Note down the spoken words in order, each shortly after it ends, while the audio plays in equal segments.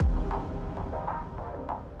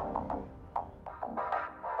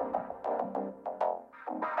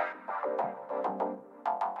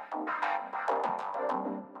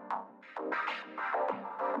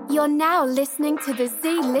You're now listening to the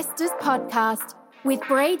Z-Listers podcast with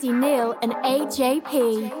Brady Neal and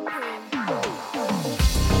AJP.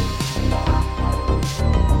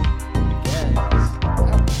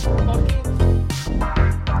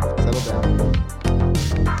 Settle down.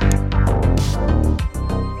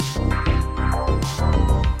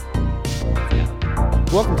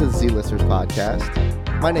 Welcome to the Z-Listers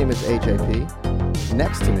podcast. My name is AJP.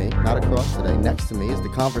 Next to me, not across today, next to me is the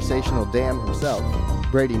conversational dam himself,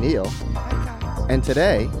 Brady Neal. And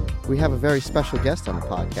today, we have a very special guest on the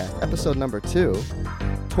podcast, episode number 2,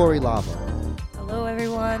 Tory Lava. Hello,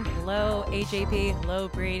 everyone. Hello, AJP. Hello,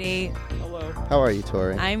 Brady. Hello. How are you,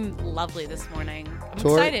 Tory? I'm lovely this morning. I'm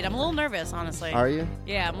Tory? excited. I'm a little nervous, honestly. Are you?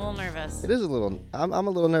 Yeah, I'm a little nervous. It is a little, I'm a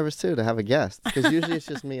little nervous too to have a guest, because usually it's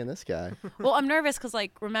just me and this guy. Well, I'm nervous because,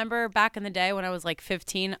 remember back in the day when I was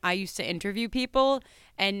 15, I used to interview people,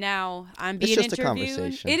 and now I'm being interviewed. It's just a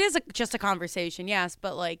conversation. It is just a conversation, yes,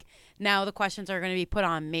 but now the questions are going to be put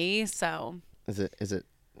on me, so. Is it,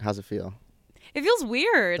 how's it feel? It feels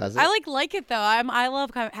weird. Does it? I like it though. I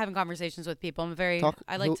love having conversations with people.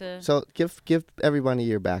 So give everybody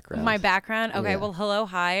your background. My background? Okay, Yeah. well, hello,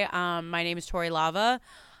 hi. My name is Tory Lava.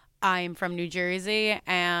 I'm from New Jersey,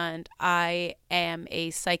 and I am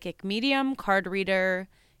a psychic medium, card reader,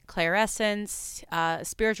 clairessence,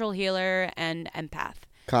 spiritual healer, and empath.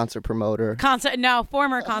 Concert promoter.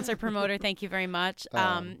 Former concert promoter. Thank you very much.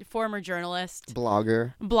 Former journalist.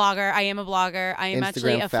 Blogger. I am a blogger. I am Instagram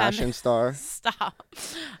actually a fashion star. Stop.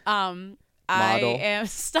 Model. I am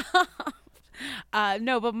stop.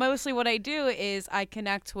 No, but mostly what I do is I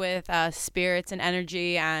connect with spirits and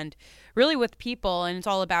energy and really with people, and it's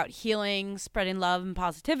all about healing, spreading love and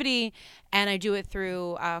positivity, and I do it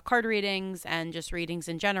through card readings and just readings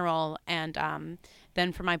in general, and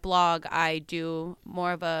then for my blog, I do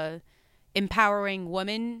more of a empowering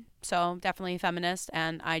woman, so definitely a feminist,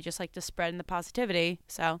 and I just like to spread in the positivity.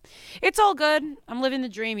 So it's all good. I'm living the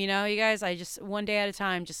dream, you guys. I just one day at a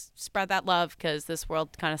time, just spread that love because this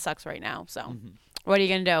world kind of sucks right now. So What are you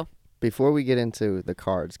going to do? Before we get into the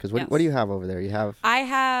cards, because what do you have over there? I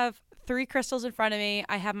have 3 crystals in front of me.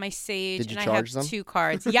 I have my sage, Did you and charge I have them? 2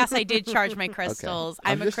 cards. Yes, I did charge my crystals.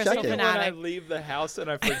 Okay. I'm a just crystal checking. When fanatic. I leave the house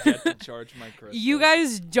and I forget to charge my crystals. You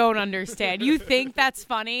guys don't understand. You think that's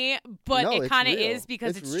funny, but No, it it's kind of real. is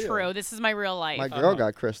because It's it's real. true. This is my real life. My girl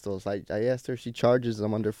got crystals. I asked her if she charges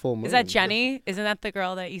them under full moon. Is that Jenny? Isn't that the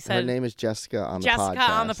girl that you said? Her name is Jessica on the podcast.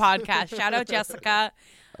 Jessica on the podcast. Shout out Jessica.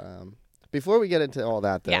 Before we get into all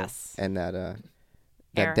that, though, Yes. and that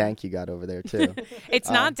Aaron. dank you got over there, too. It's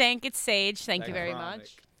not dank, it's sage. Thank you very Ironic.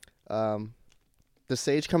 much. Does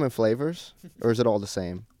sage come in flavors, or is it all the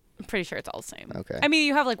same? I'm pretty sure it's all the same. Okay. I mean,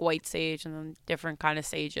 you have white sage and then different kind of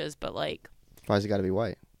sages, but Why's it got to be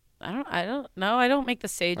white? I don't know. I don't make the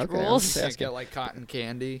sage Okay, I'm rules. just Can't asking. get cotton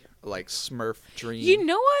candy, Smurf Dream. You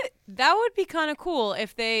know what? That would be kind of cool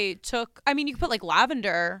if they took. I mean, you could put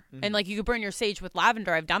lavender and you could burn your sage with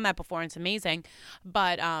lavender. I've done that before and it's amazing.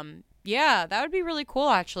 But yeah, that would be really cool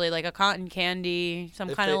actually. Like a cotton candy, some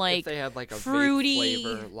kind of if they had a fruity vape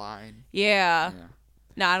flavor line. Yeah.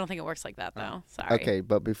 No, I don't think it works like that though. Sorry. Okay,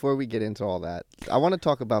 but before we get into all that, I want to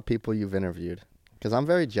talk about people you've interviewed. Because I'm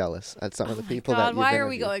very jealous at some of the people that God, you've why interviewed. are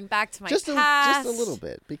we going back to my just past? Just a little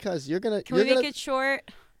bit, because you're gonna. Can we make it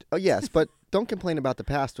short? Oh yes, but don't complain about the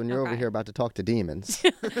past when you're over Okay. here about to talk to demons.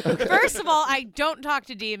 First of all, I don't talk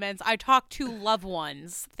to demons. I talk to loved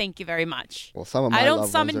ones. Thank you very much. Well, some of my I don't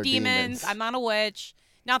loved summon ones are demons. I'm not a witch.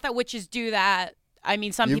 Not that witches do that. I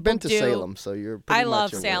mean, some You've people been to do. Salem, so you're. Pretty I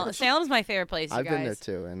love much a Salem. witch. Salem's my favorite place, you I've guys. been there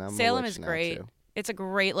too, and I'm. Salem a witch is now, great. Too. It's a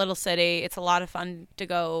great little city. It's a lot of fun to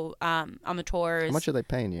go on the tours. How much are they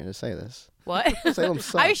paying you to say this? What? Salem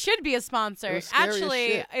sucks. I should be a sponsor. It was scary as Actually,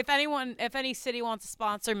 shit. if any city wants to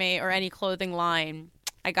sponsor me or any clothing line,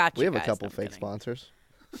 I got you. We have guys. a couple No, I'm fake kidding. sponsors.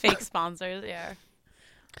 Fake sponsors, yeah.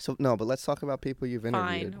 So no, but let's talk about people you've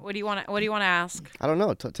interviewed. Fine. What do you want to ask? I don't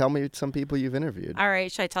know. Tell me some people you've interviewed. All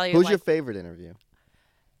right, should I tell you? Who's your favorite interview?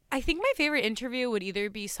 I think my favorite interview would either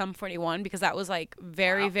be Sum 41 because that was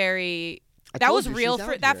very, very. I That told was you, real. she's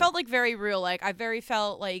out That here. felt very real. I very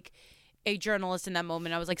felt like a journalist in that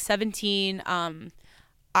moment. I was 17.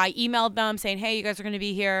 I emailed them saying, "Hey, you guys are going to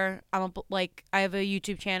be here. I have a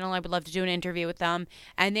YouTube channel. I would love to do an interview with them,"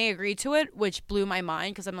 and they agreed to it, which blew my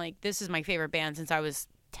mind because I'm this is my favorite band since I was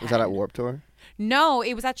 10. Was that at Warped Tour? No,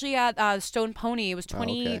 it was actually at Stone Pony. It was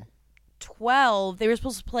 2012. They were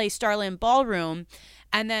supposed to play Starland Ballroom,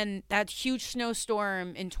 and then that huge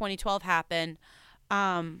snowstorm in 2012 happened.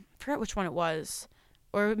 I forgot which one it was,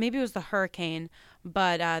 or maybe it was the hurricane,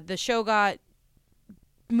 but the show got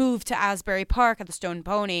moved to Asbury Park at the Stone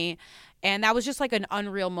Pony, and that was just an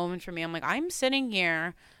unreal moment for me. I'm I'm sitting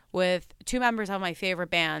here with 2 members of my favorite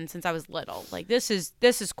band since I was little. Like, this is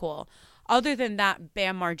cool. Other than that,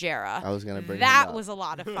 Bam Margera. I was gonna bring that him up. was a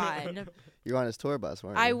lot of fun. You were on his tour bus,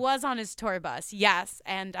 weren't you? I was on his tour bus, yes,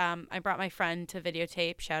 and I brought my friend to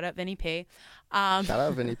videotape. Shout out Vinny P. Shout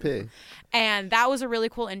out Vinny P. And that was a really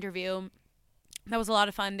cool interview. That was a lot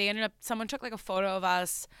of fun. Someone took like a photo of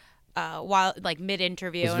us while like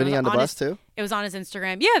mid-interview. Was Vinny on the bus too? It was on his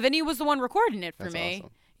Instagram. Yeah, Vinny was the one recording it for That's me.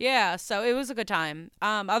 awesome. Yeah, so it was a good time.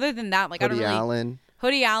 Other than that, like Hoodie Allen,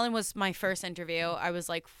 Hoodie Allen was my first interview. I was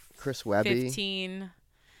like Chris Webby, 15.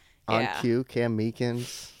 On Yeah. Cue, Cam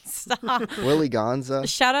Meekins, Stop. Willie Gonza.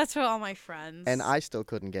 Shout out to all my friends. And I still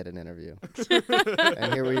couldn't get an interview.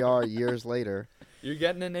 And here we are years later. You're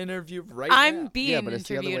getting an interview right I'm now. being but it's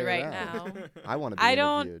the other interviewed way right around. now. I want to be I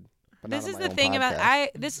don't- interviewed. But not This on is my the own thing podcast.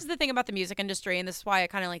 this is the thing about the music industry, and this is why I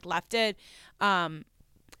kind of like left it. I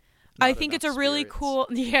Not think it's a enough really spirits. cool.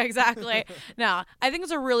 Yeah, exactly. No, I think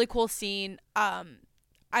it's a really cool scene.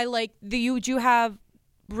 I like you do have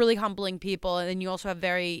really humbling people, and then you also have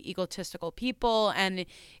very egotistical people, and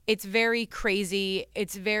it's very crazy.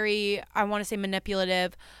 It's very, I want to say,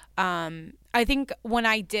 manipulative. I think when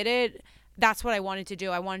I did it, that's what I wanted to do.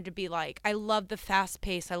 I wanted to be like, I love the fast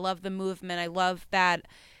pace. I love the movement. I love that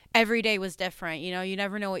every day was different. You know, you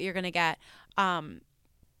never know what you're going to get.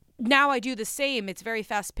 Now I do the same. It's very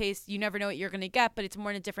fast paced. You never know what you're going to get, but it's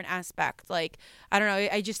more in a different aspect. Like, I don't know.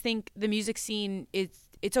 I just think the music scene,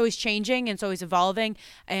 it's always changing and it's always evolving.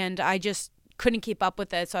 And I just couldn't keep up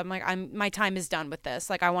with it. So I'm like, my time is done with this.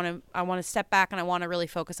 Like, I want to step back and I want to really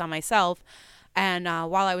focus on myself. And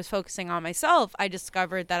while I was focusing on myself, I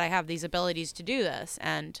discovered that I have these abilities to do this.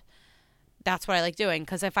 And that's what I like doing.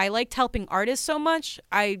 Because if I liked helping artists so much,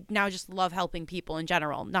 I now just love helping people in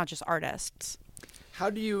general, not just artists. How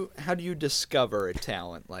do you discover a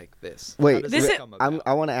talent like this? Wait, How does this it is- come about?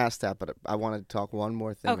 I want to ask that, but I want to talk one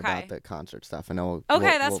more thing Okay. about the concert stuff. I know.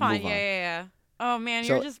 Okay, that's we'll fine. move on. Yeah. Oh man,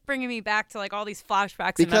 So- you're just bringing me back to like all these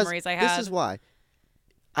flashbacks Because and memories I had. this is why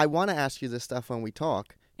I want to ask you this stuff when we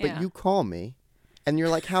talk, but Yeah. you call me and you're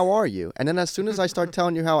like, "How are you?" And then as soon as I start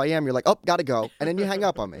telling you how I am, you're like, "Oh, gotta go," and then you hang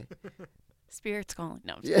up on me. Spirit's calling.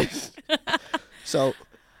 No, I'm Yes. So,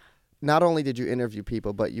 not only did you interview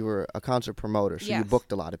people, but you were a concert promoter, so you Yes.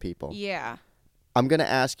 booked a lot of people. yeah. I'm gonna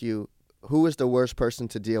ask you who is the worst person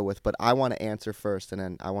to deal with, but I want to answer first, and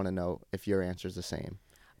then I want to know if your answer is the same.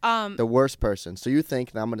 The worst person. So you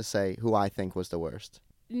think, and I'm gonna say who I think was the worst.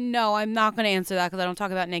 No, I'm not going to answer that because I don't talk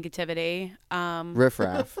about negativity. Riff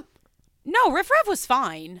Raff. No, Riff Raff was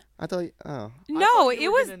fine. I thought. Oh. I No, thought you it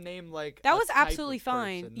were was. gonna name, like, that a was type absolutely of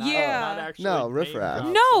fine. person, not- Yeah. not actually No, Riff name Raff.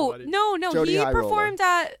 drop No, somebody. no. Jody He High Roller. performed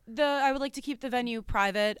at the. I would like to keep the venue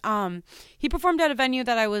private. He performed at a venue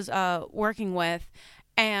that I was working with,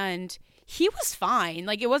 and he was fine.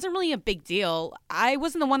 Like, it wasn't really a big deal. I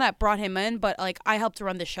wasn't the one that brought him in, but like I helped to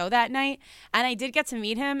run the show that night, and I did get to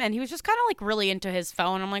meet him, and he was just kind of like really into his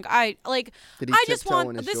phone. I'm like, Did he I just tiptoe in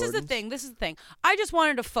want. his This is the Jordans? thing. This is the thing. I just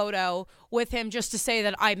wanted a photo with him just to say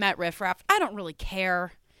that I met Riff Raff. I don't really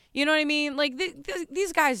care. You know what I mean? Like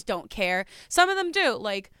these guys don't care. Some of them do.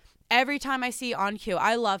 Like every time I see On Cue,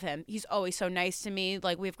 I love him. He's always so nice to me.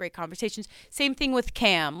 Like we have great conversations. Same thing with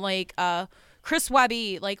Cam. Like Chris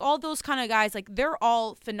Webby, like all those kind of guys, like they're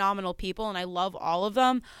all phenomenal people, and I love all of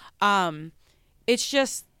them. It's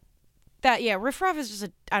just that Riff Raff is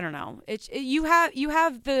just I don't know. You have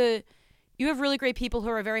really great people who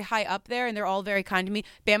are very high up there, and they're all very kind to me.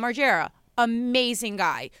 Bam Margera, amazing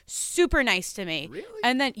guy, super nice to me. Really?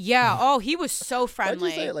 And then he was so Why'd friendly.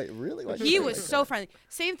 you say it like really? Why'd you He say it was like so that? friendly.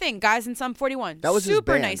 Same thing, guys in Sum 41. That was his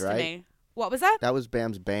super band, nice right? to me. What was that? That was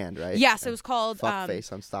Bam's band, right? Yes, it was called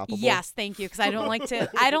Fuckface Unstoppable. Yes, thank you. Because I don't like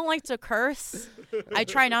to curse. I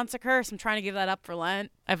try not to curse. I'm trying to give that up for Lent.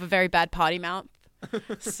 I have a very bad potty mouth.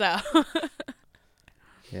 So.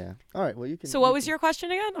 Yeah. All right. Well, you can. So what was your question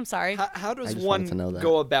again? I'm sorry. How does just one wanted to know that.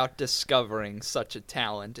 go about discovering such a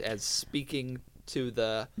talent as speaking to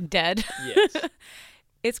the Dead. yes?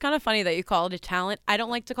 It's kind of funny that you call it a talent. I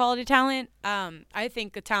don't like to call it a talent. I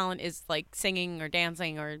think a talent is like singing or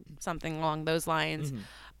dancing or something along those lines.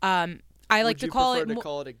 I like Would to you call prefer it. to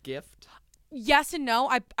call it a gift? Yes and no.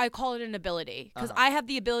 I call it an ability because I have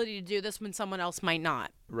the ability to do this when someone else might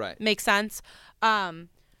not. Right. Makes sense.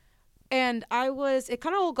 And it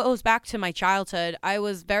kind of goes back to my childhood. I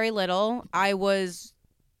was very little. I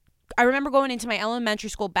remember going into my elementary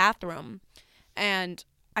school bathroom, and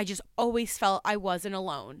I just always felt I wasn't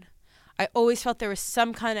alone. I always felt there was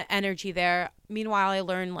some kind of energy there. Meanwhile, I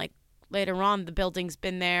learned like later on the building's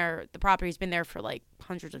been there, the property's been there for like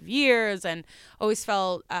hundreds of years, and always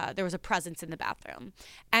felt there was a presence in the bathroom.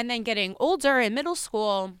 And then getting older in middle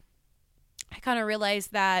school, I kind of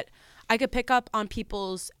realized that I could pick up on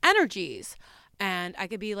people's energies. And I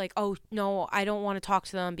could be like, oh, no, I don't want to talk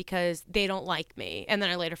to them because they don't like me. And then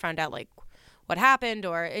I later found out, like, what happened.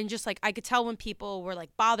 And just, like, I could tell when people were, like,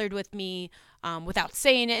 bothered with me without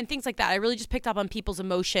saying it and things like that. I really just picked up on people's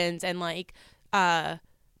emotions and, like, I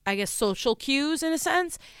guess social cues in a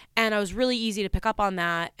sense. And I was really easy to pick up on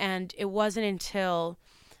that. And it wasn't until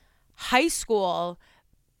high school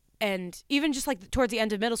and even just, like, towards the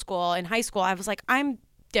end of middle school and high school, I was like, I'm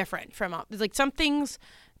different from, like, something's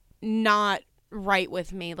not right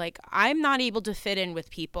with me. Like, I'm not able to fit in with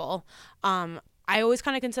people. I always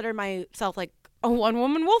kind of consider myself like a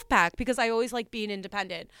one-woman wolf pack because I always like being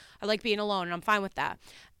independent. I like being alone, and I'm fine with that.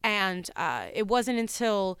 And it wasn't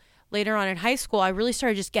until later on in high school I really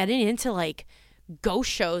started just getting into like ghost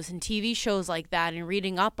shows and TV shows like that and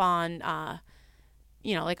reading up on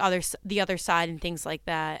like the other side and things like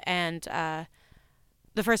that. And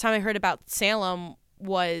the first time I heard about Salem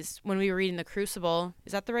was when we were reading The Crucible.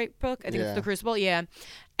 Is that the right book? I think it's The Crucible. Yeah.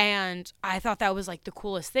 And I thought that was like the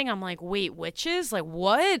coolest thing. I'm like, wait, witches? Like,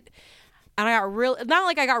 what? And I got not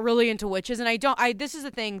like I got really into witches. And this is the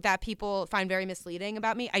thing that people find very misleading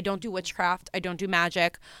about me. I don't do witchcraft. I don't do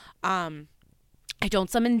magic. I don't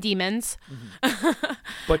summon demons. Mm-hmm.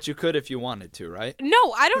 But you could if you wanted to, right?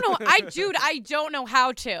 No, I don't know. I don't know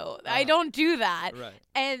how to. I don't do that. Right.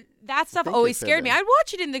 And that stuff always scared me. I'd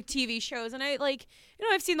watch it in the TV shows, and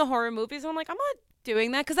I've seen the horror movies, and I'm like, I'm not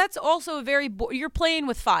doing that because that's also you're playing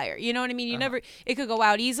with fire. You know what I mean? It could go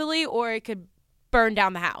out easily, or it could burn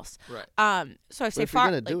down the house. Right. So I say, if you're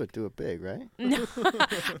gonna do it big, right?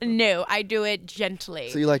 No, I do it gently.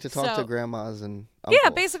 So you like to talk to grandmas and uncles. Yeah,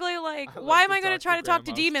 basically, like, why am I going to try to talk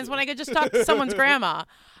to demons when I could just talk to someone's grandma?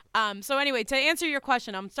 So anyway, to answer your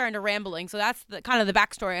question, I'm starting to rambling. So that's the kind of the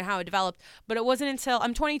backstory on how it developed. But it wasn't until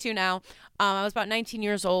I'm 22 now. I was about 19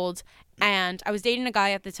 years old, and I was dating a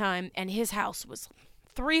guy at the time, and his house was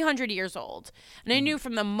 300 years old. And I knew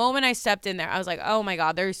from the moment I stepped in there, I was like, oh my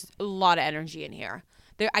God, there's a lot of energy in here.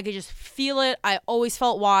 I could just feel it. I always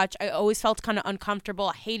felt watched. I always felt kind of uncomfortable.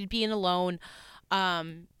 I hated being alone.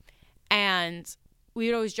 And we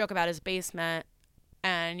would always joke about his basement.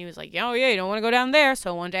 And he was like, oh, yeah, you don't want to go down there.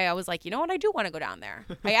 So one day I was like, you know what? I do want to go down there.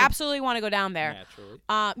 I absolutely want to go down there.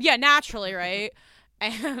 Naturally. Yeah, naturally, right?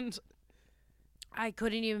 And I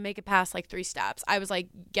couldn't even make it past like 3 steps. I was like,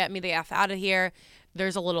 get me the F out of here.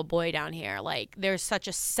 There's a little boy down here. Like, there's such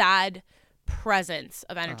a sad presence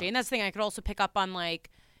of energy. And that's the thing. I could also pick up on like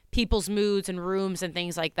people's moods and rooms and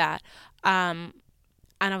things like that. And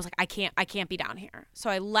I was like, I can't be down here. So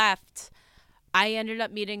I left. I ended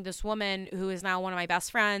up meeting this woman who is now one of my best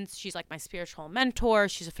friends. She's like my spiritual mentor.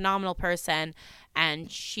 She's a phenomenal person. And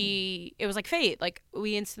it was like fate. Like,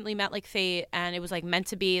 we instantly met like fate, and it was like meant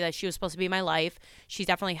to be that she was supposed to be in my life. She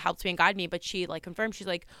definitely helped me and guided me, but she like confirmed, she's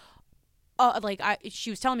like, she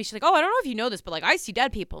was telling me, she's like, oh, I don't know if you know this, but like I see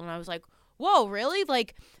dead people. And I was like, whoa, really?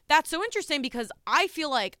 Like, that's so interesting because I feel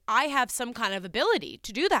like I have some kind of ability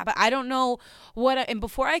to do that, but I don't know and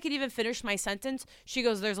before I could even finish my sentence, she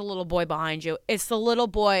goes, there's a little boy behind you. It's the little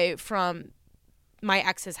boy from my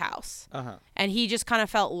ex's house. And he just kind of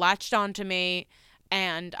felt latched onto me,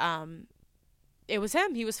 and it was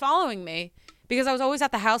him. He was following me because I was always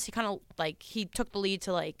at the house. He kind of like, he took the lead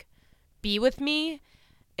to like be with me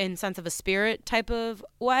in sense of a spirit type of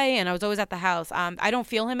way, and I was always at the house. I don't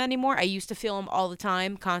feel him anymore. I used to feel him all the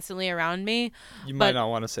time, constantly around me. You might not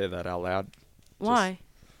want to say that out loud. Why?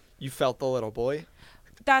 You felt the little boy?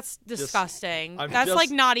 That's disgusting. That's like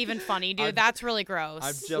not even funny, dude. That's really gross.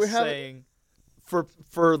 I'm just saying,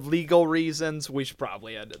 for legal reasons, we should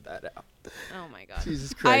probably edit that out. Oh my God.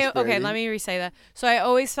 Jesus Christ. Okay, let me re-say that. So I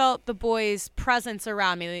always felt the boy's presence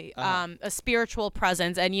around me, a spiritual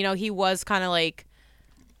presence, and he was kind of like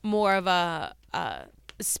more of a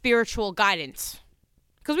spiritual guidance,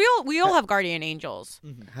 because we all have guardian angels.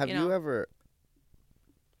 Have you ever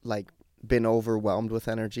like been overwhelmed with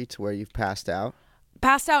energy to where you've passed out?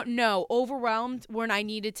 No. Overwhelmed when I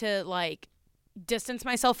needed to like distance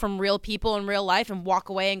myself from real people in real life and walk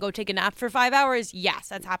away and go take a nap for 5 hours. Yes,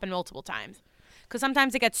 that's happened multiple times, because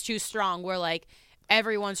sometimes it gets too strong where like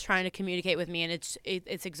everyone's trying to communicate with me, and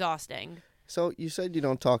it's exhausting. So you said you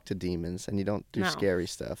don't talk to demons and you don't do scary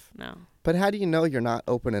stuff. No. But how do you know you're not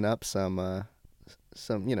opening up some a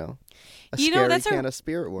scary kind of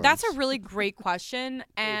spirit worms? That's a really great question,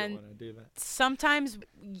 and sometimes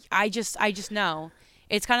I just know.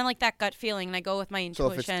 It's kind of like that gut feeling, and I go with my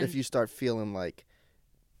intuition. So if you start feeling like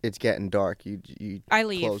it's getting dark, I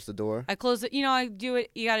leave. Close the door. I close it. I do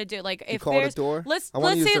it. You got to do it. Like, you if call there's it a door. Let's say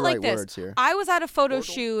it like right this. Words here. I was at a photo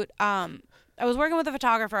shoot. I was working with a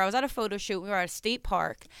photographer. I was at a photo shoot. We were at a state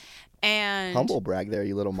park, And Humble brag there,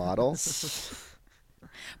 you little model.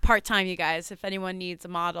 part-time, you guys. If anyone needs a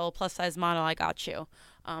model, plus-size model, I got you.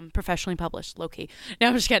 Professionally published, low-key. No,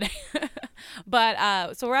 I'm just kidding.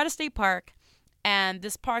 But so we're at a state park, and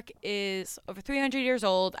this park is over 300 years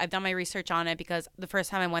old. I've done my research on it because the first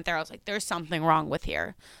time I went there, I was like, there's something wrong with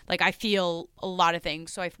here. Like, I feel a lot of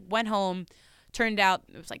things. So I went home. Turned out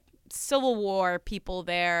it was like Civil War people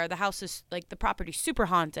there. The house is like the property's super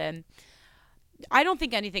haunted. I don't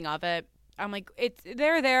think anything of it. I'm like,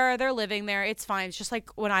 they're there, they're living there. It's fine. It's just like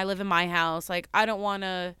when I live in my house. Like, I don't want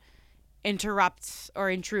to interrupt or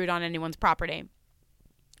intrude on anyone's property.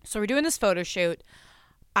 So we're doing this photo shoot.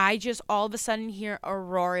 I just all of a sudden hear a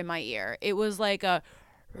roar in my ear. It was like a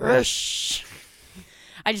rush.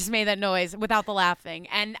 I just made that noise without the laughing.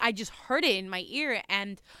 And I just heard it in my ear.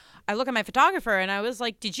 And I look at my photographer and I was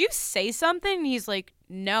like, did you say something? And he's like,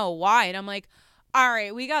 no, why? And I'm like, all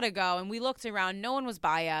right, we got to go. And we looked around. No one was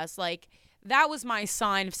by us. Like, that was my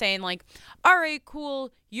sign of saying, like, all right,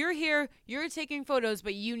 cool. You're here. You're taking photos,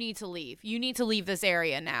 but you need to leave. You need to leave this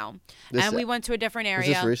area now. And we went to a different area.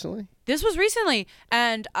 Was this recently? This was recently.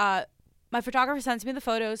 And my photographer sends me the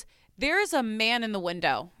photos. There is a man in the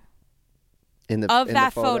window of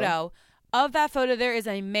that photo. Of that photo, there is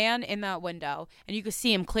a man in that window, and you can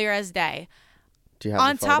see him clear as day. Do you have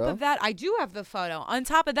On the photo? top of that, I do have the photo. On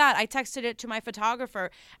top of that, I texted it to my photographer,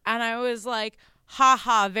 and I was like, ha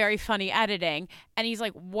ha, very funny editing. And he's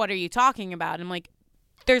like, what are you talking about? And I'm like,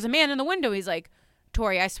 there's a man in the window. He's like,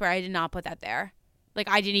 Tory, I swear I did not put that there. Like,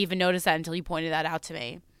 I didn't even notice that until you pointed that out to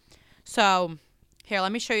me. So, here,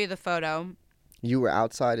 let me show you the photo. You were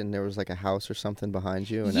outside and there was like a house or something behind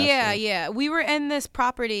you? And Yeah. We were in this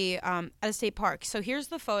property at a state park. So here's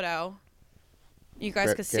the photo. You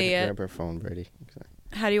guys can see it. Grab her phone, Brady. Okay.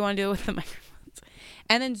 How do you want to do it with the microphones?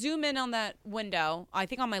 And then zoom in on that window. I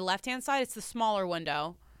think on my left-hand side, it's the smaller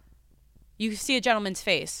window. You see a gentleman's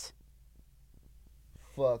face.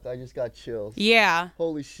 Fuck, I just got chills. Yeah.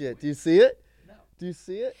 Holy shit. Do you see it? No. Do you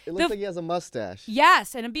see it? It looks like he has a mustache.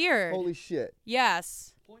 Yes, and a beard. Holy shit.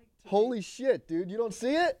 Yes. Holy shit, dude. You don't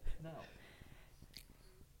see it? No.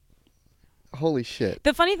 Holy shit.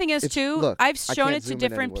 The funny thing is, Look, I've I shown can't it to zoom in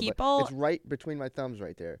different anymore, but people. It's right between my thumbs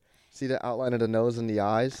right there. See the outline of the nose and the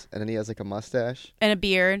eyes? And then he has like a mustache. And a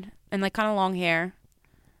beard. And like kind of long hair.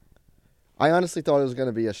 I honestly thought it was going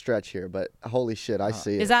to be a stretch here, but holy shit, I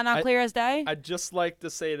see it. Is that not clear as day? I'd just like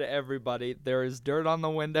to say to everybody, there is dirt on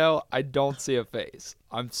the window. I don't see a face.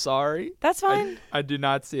 I'm sorry. That's fine. I do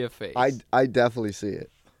not see a face. I definitely see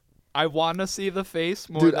it. I want to see the face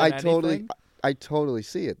more Dude, than anything. I totally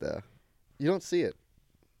see it though. You don't see it.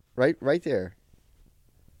 Right there.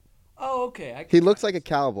 Oh, okay. He looks like a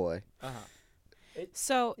cowboy.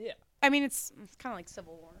 So, Yeah. I mean, it's kind of like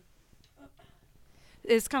Civil War.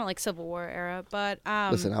 It's kind of like Civil War era, but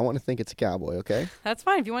Listen, I want to think it's a cowboy, okay? that's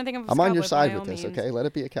fine if you want to think of. I'm on your cowboy, side by with all this, means. okay? Let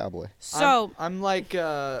it be a cowboy. So I'm like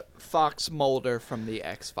Fox Mulder from the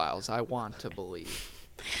X-Files. I want to believe.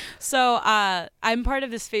 So I'm part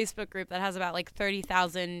of this Facebook group that has about like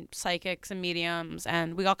 30,000 psychics and mediums,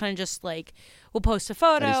 and we all kind of just like we'll post a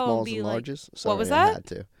photo. Any and smalls be and like, larges? Sorry, what was I that? had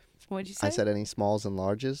to. What'd you say? I said any smalls and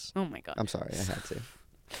larges. Oh my god. I'm sorry, I had to.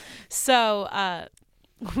 So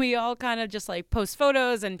we all kind of just like post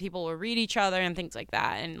photos, and people will read each other and things like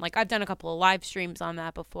that. And like I've done a couple of live streams on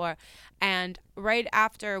that before. And right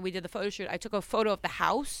after we did the photo shoot, I took a photo of the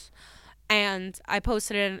house, and I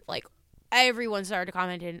posted it like. Everyone started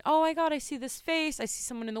commenting, oh my god, I see this face, I see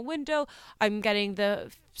someone in the window, I'm getting the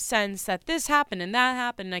sense that this happened and that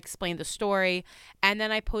happened, and I explained the story. And then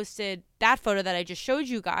I posted that photo that I just showed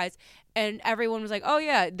you guys, and everyone was like, oh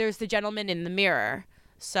yeah, there's the gentleman in the mirror,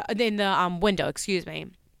 so in the window, excuse me.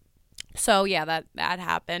 So yeah, that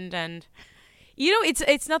happened. And you know,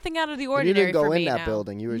 it's nothing out of the ordinary. You didn't go for in me that now.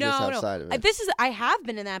 building. You were just outside of it. I have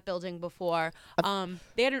been in that building before.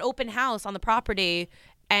 They had an open house on the property,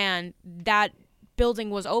 and that building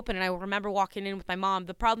was open, and I remember walking in with my mom.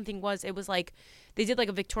 The problem thing was it was like they did like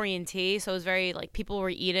a Victorian tea, so it was very like people were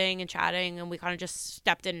eating and chatting, and we kind of just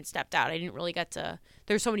stepped in and stepped out. I didn't really get to –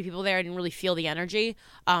 there were so many people there, I didn't really feel the energy.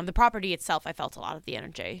 The property itself, I felt a lot of the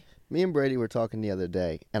energy. Me and Brady were talking the other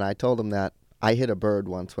day, and I told him that I hit a bird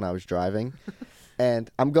once when I was driving, and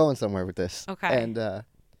I'm going somewhere with this. Okay. And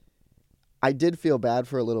I did feel bad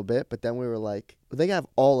for a little bit, but then we were like, they have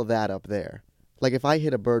all of that up there. Like, if I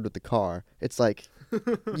hit a bird with the car, it's like,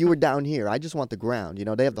 you were down here. I just want the ground. You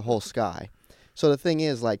know, they have the whole sky. So the thing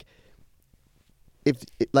is, like,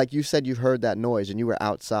 like you said, you heard that noise and you were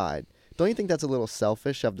outside. Don't you think that's a little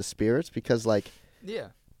selfish of the spirits? Because, like, Yeah.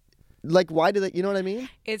 like, why do they, you know what I mean?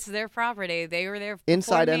 It's their property. They were there before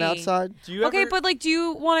Inside and me. outside? Do you Okay, ever, but like, do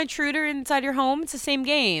you want an intruder inside your home? It's the same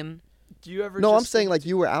game. Do you ever? No, just I'm saying think- like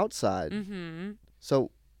you were outside. Mm-hmm.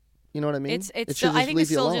 So, you know what I mean? It's It still, should I just think leave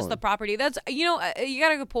it's you still alone. just the property. That's, you know, you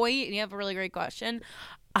got a good point and you have a really great question.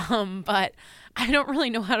 But I don't really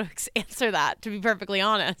know how to answer that, to be perfectly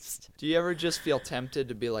honest. Do you ever just feel tempted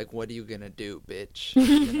to be like, "What are you gonna do, bitch?"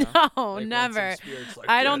 You know? No, Like, when never. some spirit's like,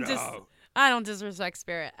 I don't "Get out." I don't disrespect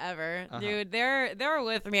spirit ever, Uh-huh. dude. They're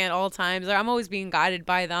with me at all times. I'm always being guided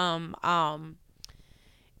by them.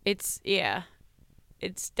 It's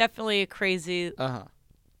definitely a crazy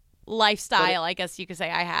lifestyle, I guess you could say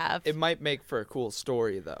I have. It might make for a cool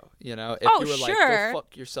story, though. You know, if Oh, you were like, sure. "Go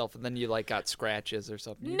fuck yourself," and then you like got scratches or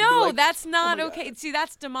something. you could be No, like, that's "Oh not my okay. God." See,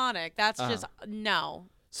 that's demonic. That's just no.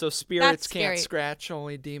 So spirits can't scary. scratch,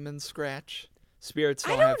 only demons scratch. Spirits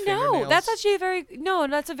don't, I have don't know. fingernails. That's actually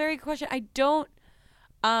that's a very good question. I don't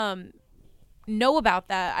know about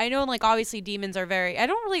that. I know, like, obviously demons are very, I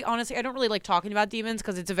don't really like talking about demons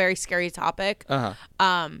because it's a very scary topic.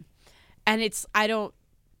 And I don't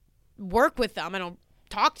work with them. I don't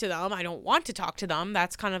talk to them. I don't want to talk to them.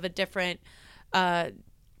 That's kind of a different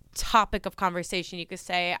topic of conversation, you could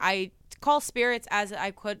say. I call spirits as I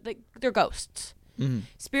could, like, they're ghosts.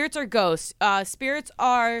 Spirits are ghosts. Spirits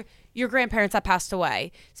are your grandparents that passed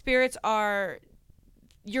away. Spirits are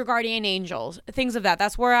your guardian angels, things of that.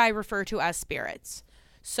 That's where I refer to as spirits.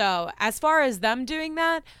 So as far as them doing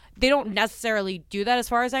that, they don't necessarily do that as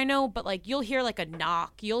far as I know, but like you'll hear like a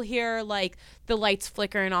knock. You'll hear like the lights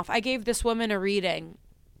flickering off. I gave this woman a reading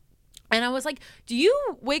and I was like, do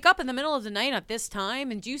you wake up in the middle of the night at this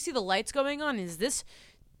time? And do you see the lights going on? Is this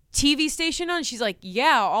TV station on? She's like,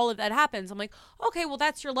 yeah, all of that happens. I'm like, okay, well,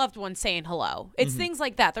 that's your loved one saying hello. It's things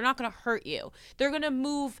like that. They're not going to hurt you. They're going to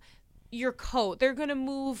move your coat. They're going to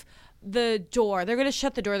move the door. They're going to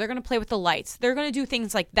shut the door. They're going to play with the lights. They're going to do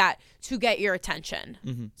things like that to get your attention.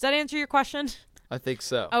 Does that answer your question? I think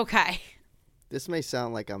so. Okay. This may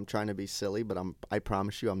sound like I'm trying to be silly, but I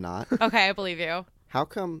promise you I'm not. Okay, I believe you. How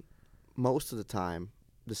come most of the time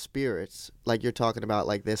the spirits, like you're talking about,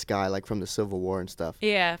 like this guy, like from the Civil War and stuff.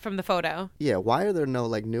 Yeah, from the photo. Yeah, why are there no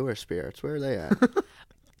like newer spirits? Where are they at?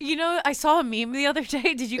 You know, I saw a meme the other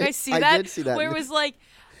day. Did you guys see I that? did see that. Where it was like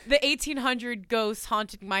the 1800 ghosts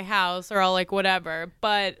haunting my house, or all like whatever.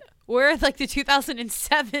 But we're at like the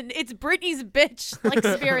 2007. It's Britney's bitch like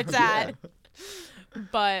spirits at.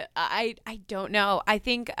 But I don't know. I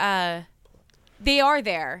think they are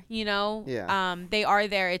there. You know. Yeah. They are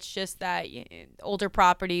there. It's just that older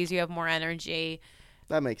properties, you have more energy.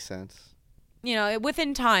 That makes sense. You know,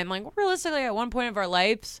 within time, like realistically, at one point of our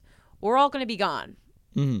lives, we're all going to be gone.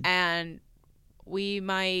 And we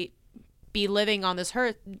might be living on this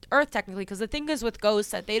earth technically, because the thing is with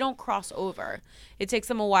ghosts that they don't cross over. It takes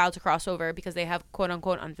them a while to cross over because they have quote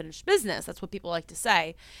unquote unfinished business. That's what people like to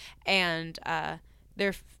say. And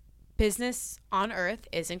their business on earth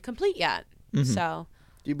isn't complete yet. So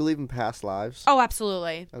Do you believe in past lives? oh,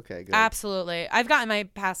 absolutely. Okay, good. Absolutely. I've gotten my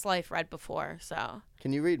past life read before, so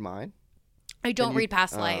Can you read mine? I don't you- read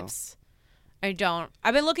past oh. lives. I don't.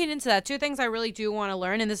 I've been looking into that. Two things I really do want to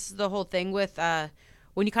learn, and this is the whole thing with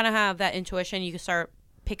when you kind of have that intuition, you can start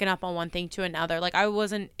picking up on one thing to another. Like I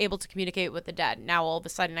wasn't able to communicate with the dead. Now all of a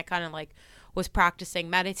sudden I kind of like was practicing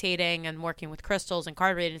meditating and working with crystals and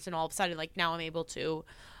card readings, and all of a sudden like now I'm able to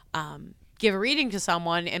give a reading to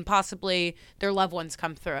someone and possibly their loved ones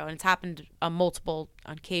come through. And it's happened on multiple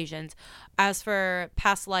occasions. As for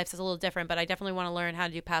past lives, it's a little different, but I definitely want to learn how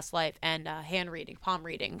to do past life and hand reading, palm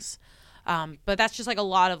readings. But that's just like a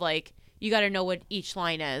lot of like, you got to know what each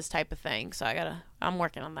line is type of thing. So I'm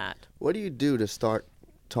working on that. What do you do to start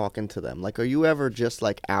talking to them? Like, are you ever just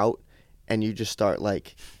like out and you just start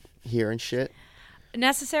like hearing shit?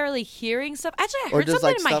 Necessarily hearing stuff. Actually, I Or heard just, something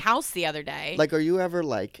like, in my stuff- house the other day. Like, are you ever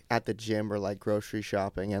like at the gym or like grocery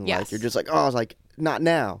shopping and like Yes. you're just like, oh, I was like, not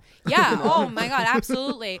now. yeah. Oh my God.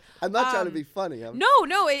 Absolutely. I'm not trying to be funny.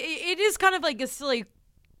 No. It is kind of like a silly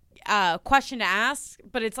question to ask,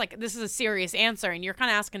 but it's like this is a serious answer, and you're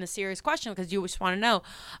kind of asking a serious question because you just want to know.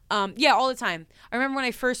 Yeah, all the time. I remember when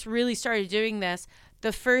I first really started doing this,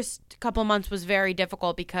 the first couple of months was very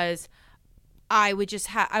difficult because I would just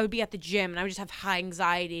I would be at the gym and I would just have high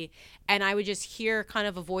anxiety, and I would just hear kind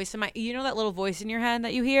of a voice in my, you know, that little voice in your head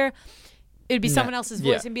that you hear. It'd be someone else's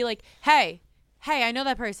voice and be like, hey, I know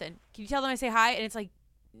that person. Can you tell them I say hi? And it's like,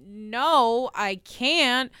 no, I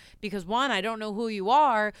can't, because one, I don't know who you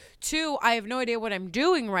are. Two, I have no idea what I'm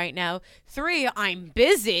doing right now. Three, I'm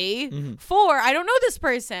busy. Four, I don't know this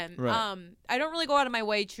person. Right. I don't really go out of my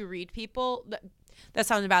way to read people. That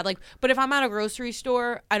sounds bad. Like, but if I'm at a grocery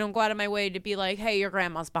store, I don't go out of my way to be like, hey, your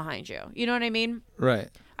grandma's behind you. You know what I mean? Right.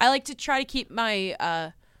 I like to try to keep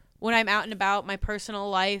my when I'm out and about, my personal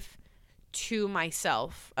life to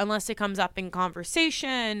myself unless it comes up in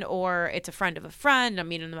conversation or it's a friend of a friend. I'm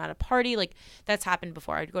meeting them at a party. Like, that's happened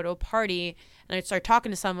before. I'd go to a party and I'd start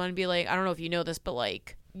talking to someone and be like, I don't know if you know this, but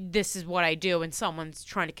like, this is what I do, and someone's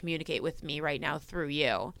trying to communicate with me right now through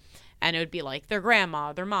you. And it would be like their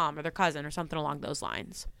grandma, their mom, or their cousin, or something along those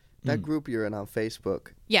lines. That group you're in on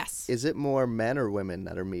Facebook. Yes. Is it more men or women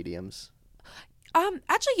that are mediums?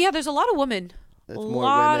 Actually, yeah, there's a lot of women. It's A more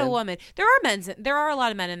lot women? of women. There are a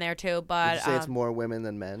lot of men in there too, but Would you say it's more women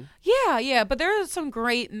than men? yeah. But there are some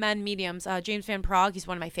great men mediums. James Van Prague, he's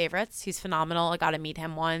one of my favorites. He's phenomenal. I got to meet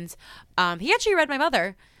him once. He actually read my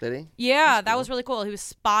mother. Did he? Yeah, that was really cool. He was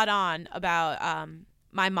spot on about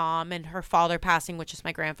my mom and her father passing, which is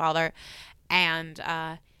my grandfather, and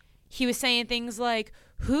he was saying things like,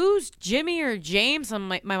 who's Jimmy or James? And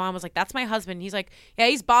my mom was like, that's my husband. He's like, yeah,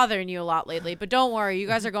 he's bothering you a lot lately, but don't worry. You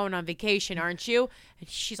guys are going on vacation, aren't you? And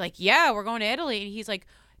she's like, yeah, we're going to Italy. And he's like,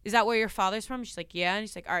 is that where your father's from? She's like, yeah. And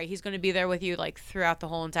he's like, all right, he's going to be there with you like throughout the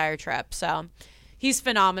whole entire trip. So he's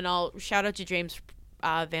phenomenal. Shout out to James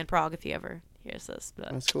Van Prague if he ever hears this.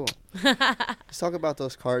 But. That's cool. Let's talk about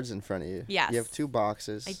those cards in front of you. Yes. You have 2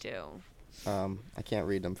 boxes. I do. I can't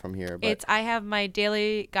read them from here, but I have my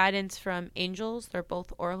daily guidance from angels. They're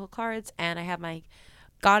both oracle cards, and I have my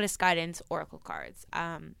goddess guidance oracle cards.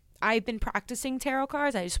 I've been practicing tarot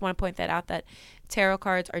cards. I just want to point that out, that tarot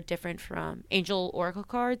cards are different from angel oracle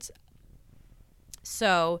cards.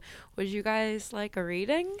 So, would you guys like a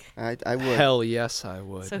reading? I would. Hell yes, I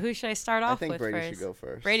would. So who should I start off with I think Brady first? should go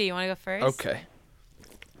first. Brady, you want to go first? Okay.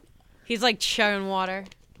 He's like chugging water.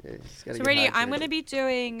 Yeah, he's gotta So get Brady, hydrated. I'm going to be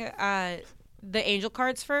doing the angel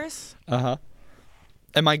cards first. Uh-huh.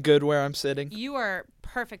 Am I good where I'm sitting? You are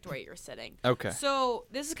perfect where you're sitting. Okay. So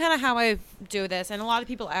this is kind of how I do this, and a lot of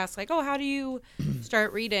people ask like, "Oh, how do you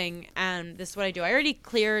start reading?" And this is what I do. I already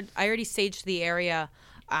saged the area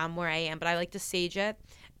where I am, but I like to sage it.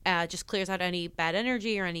 Just clears out any bad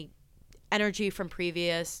energy or any energy from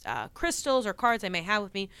previous crystals or cards I may have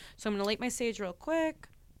with me. So I'm gonna light my sage real quick.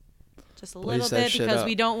 Just a little that bit shit because up.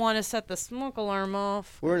 we don't want to set the smoke alarm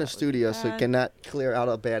off. We're in a studio, so we cannot clear out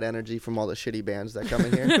a bad energy from all the shitty bands that come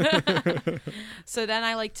in here. So then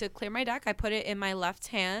I like to clear my deck. I put it in my left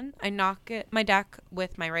hand. I knock my deck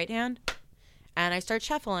with my right hand, and I start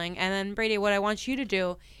shuffling. And then, Brady, what I want you to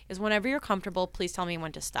do is whenever you're comfortable, please tell me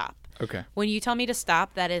when to stop. Okay. When you tell me to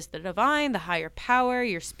stop, that is the divine, the higher power,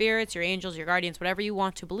 your spirits, your angels, your guardians, whatever you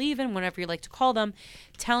want to believe in, whatever you like to call them,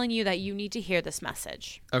 telling you that you need to hear this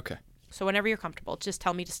message. Okay. So whenever you're comfortable, just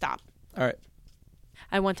tell me to stop. All right.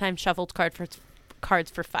 I one time shuffled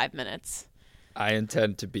cards for 5 minutes. I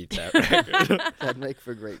intend to beat that record. That'd make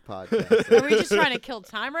for great podcast. Are we just trying to kill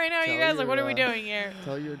time right now, Tell you guys? Like, what your, are we doing here?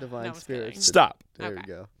 Tell your divine No, I'm just spirits. kidding. to- Stop. There Okay.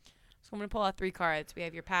 you go. So I'm going to pull out 3 cards. We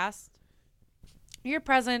have your past, your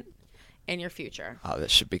present, and your future. Oh,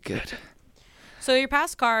 this should be good. So your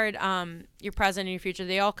past card, your present, and your future,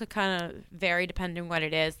 they all could kind of vary depending on what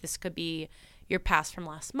it is. This could be your past from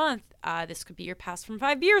last month. This could be your past from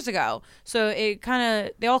 5 years ago. So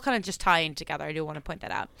they all kind of just tie in together. I do want to point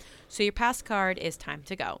that out. So your past card is time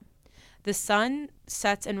to go. The sun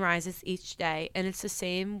sets and rises each day, and it's the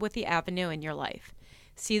same with the avenue in your life.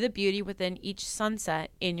 See the beauty within each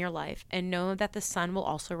sunset in your life, and know that the sun will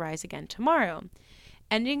also rise again tomorrow.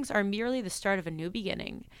 Endings are merely the start of a new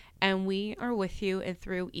beginning, and we are with you and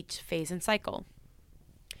through each phase and cycle.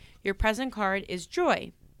 Your present card is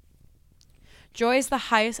joy. Joy is the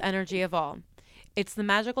highest energy of all. It's the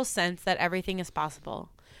magical sense that everything is possible.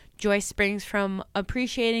 Joy springs from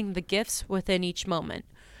appreciating the gifts within each moment.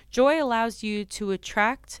 Joy allows you to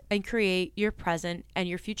attract and create your present and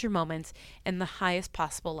your future moments in the highest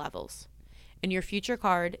possible levels. And your future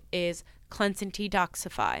card is cleanse and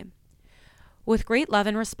detoxify. With great love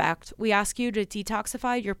and respect, we ask you to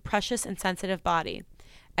detoxify your precious and sensitive body.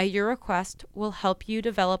 At your request, will help you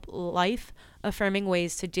develop life-affirming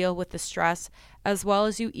ways to deal with the stress, as well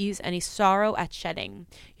as you ease any sorrow at shedding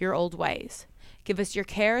your old ways. Give us your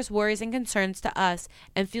cares, worries, and concerns to us,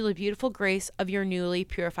 and feel the beautiful grace of your newly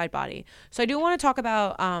purified body. So I do want to talk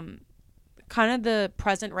about kind of the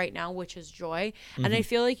present right now, which is joy. Mm-hmm. And I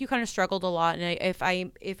feel like you kind of struggled a lot. And if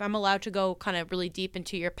I'm allowed to go kind of really deep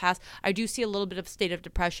into your past, I do see a little bit of state of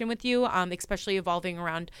depression with you, especially evolving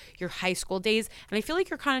around your high school days. And I feel like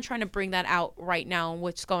you're kind of trying to bring that out right now and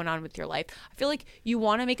what's going on with your life. I feel like you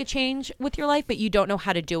want to make a change with your life, but you don't know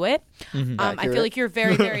how to do it. Mm-hmm. I feel like you're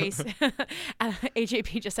very, very,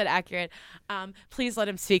 AJP just said accurate. Please let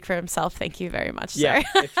him speak for himself. Thank you very much, Yeah.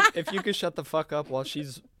 sir. if you could shut the fuck up while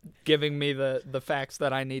she's giving me the facts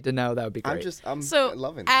that I need to know, that would be great. I'm So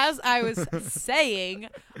loving it. as I was saying,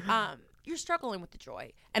 you're struggling with the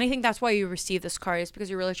joy. And I think that's why you receive this card, is because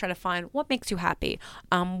you're really trying to find what makes you happy,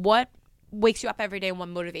 what wakes you up every day and what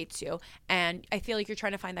motivates you. And I feel like you're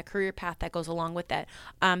trying to find that career path that goes along with it.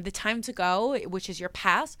 The time to go, which is your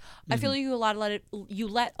past, I feel like you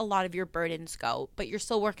let a lot of your burdens go, but you're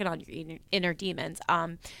still working on your inner demons.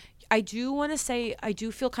 I do want to say, I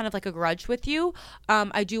do feel kind of like a grudge with you.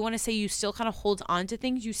 I do want to say you still kind of hold on to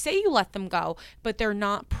things. You say you let them go, but they're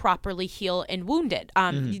not properly healed and wounded.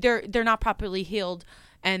 They're not properly healed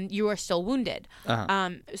and you are still wounded.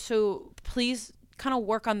 So please kind of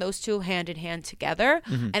work on those two hand in hand together.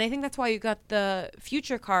 And I think that's why you got the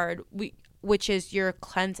future card, which is your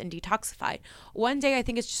cleanse and detoxify. One day, I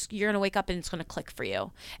think it's just, you're going to wake up and it's going to click for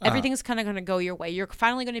you. Everything's kind of going to go your way. You're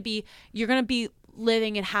finally going to be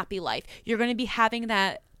living a happy life. You're going to be having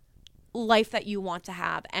that life that you want to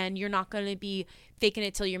have, and you're not going to be faking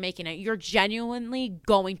it till you're making it. You're genuinely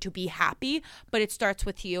going to be happy, but it starts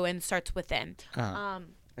with you and starts within.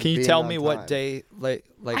 Can you tell me what day, like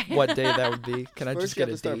what day that would be? Can I just get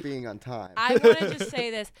a date? Start being on time. I want to just say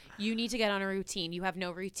this: you need to get on a routine. You have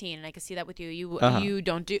no routine, and I can see that with you. You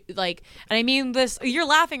don't do and I mean this. You're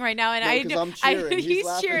laughing right now, and I'm cheering. He's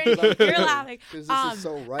cheering. You're laughing. Because this is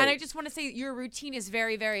so right. And I just want to say your routine is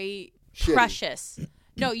very, very Shitty. precious.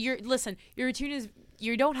 No, your routine is.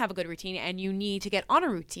 You don't have a good routine, and you need to get on a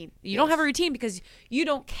routine. You don't have a routine because you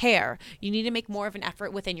don't care. You need to make more of an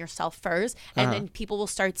effort within yourself first, and then people will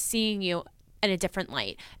start seeing you in a different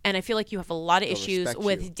light. And I feel like you have a lot of issues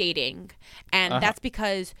with dating, and that's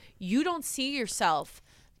because you don't see yourself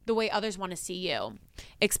the way others want to see you,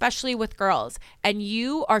 especially with girls. And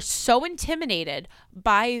you are so intimidated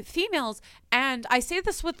by females. And I say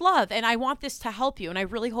this with love, and I want this to help you, and I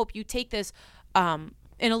really hope you take this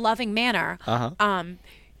in a loving manner.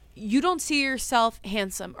 You don't see yourself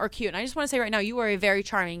handsome or cute. And I just want to say right now, you are a very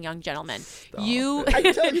charming young gentleman. He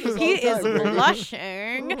is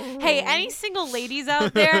blushing. Hey, any single ladies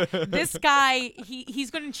out there, this guy,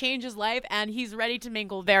 he's going to change his life, and he's ready to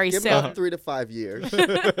mingle very soon. Give him 3 to 5 years,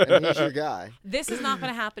 and he's your guy. This is not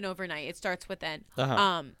going to happen overnight. It starts within.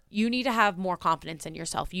 You need to have more confidence in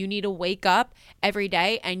yourself. You need to wake up every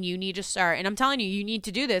day, and you need to start. And I'm telling you, you need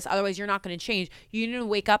to do this. Otherwise, you're not going to change. You need to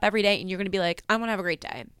wake up every day, and you're going to be like, I'm going to have a great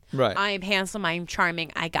day. Right. I am handsome. I am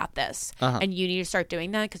charming. I got this. And you need to start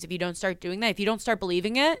doing that, because if you don't start doing that, if you don't start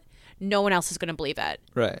believing it, no one else is going to believe it.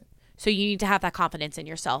 Right. So you need to have that confidence in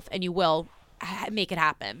yourself, and you will make it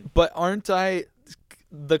happen. But aren't I?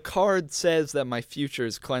 The card says that my future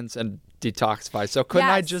is cleanse and detoxify. So couldn't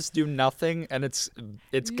I just do nothing, and it's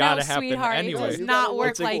got to happen sweetheart, anyway? It does not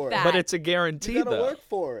work like that. But it's a guarantee, you gotta though. work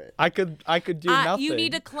for it. I could do nothing. You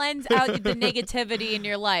need to cleanse out the negativity in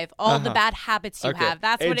your life, all the bad habits you have.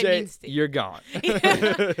 That's AJ, what it means. You're gone.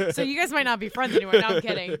 So you guys might not be friends anymore. No, I'm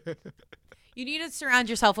kidding. You need to surround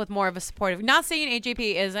yourself with more of a supportive. Not saying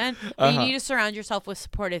AJP isn't, but you need to surround yourself with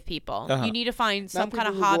supportive people. You need to find some kind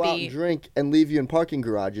of hobby. Go out and drink and leave you in parking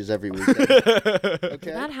garages every weekend. Okay? Did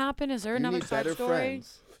that happen? Is there another side story?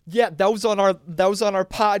 Friends. Yeah, that was on our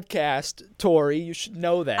podcast, Tory. You should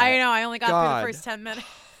know that. I know. I only got through the first 10 minutes.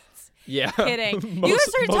 Yeah. Kidding. You guys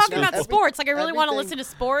started talking about sports. Like, I really want to listen to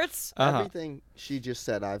sports. Everything she just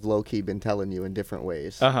said, I've low-key been telling you in different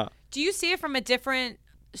ways. Do you see it from a different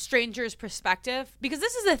stranger's perspective? Because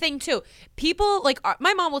this is the thing too, people like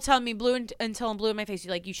my mom will tell me until I'm blue in my face,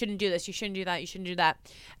 like, you shouldn't do this, you shouldn't do that, you shouldn't do that,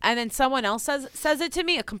 and then someone else says it to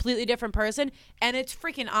me, a completely different person, and it's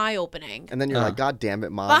freaking eye-opening, and then you're like, God damn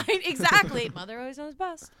it, Mom. Fine, exactly. Mother always knows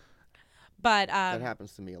best. But that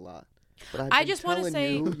happens to me a lot. But I just want to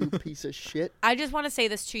say, you piece of shit, I just want to say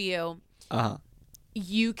this to you.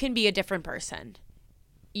 You can be a different person.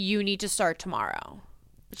 You need to start tomorrow.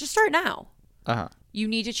 Just start now. You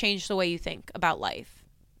need to change the way you think about life.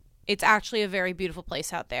 It's actually a very beautiful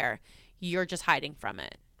place out there. You're just hiding from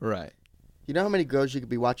it. Right. You know how many girls you could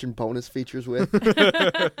be watching bonus features with?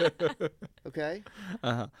 Okay?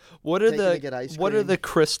 What do the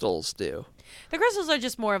crystals do? The crystals are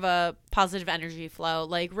just more of a positive energy flow.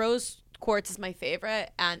 Like, rose quartz is my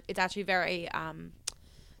favorite, and it's actually very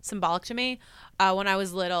symbolic to me. When I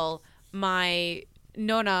was little, my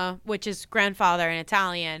nonna, which is grandfather in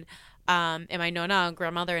Italian, and my nonna,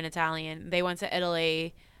 grandmother in Italian, they went to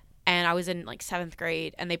Italy, and I was in like 7th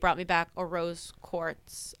grade, and they brought me back a rose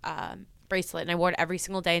quartz bracelet, and I wore it every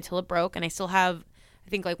single day until it broke, and I still have, I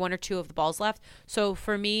think, like 1 or 2 of the balls left. So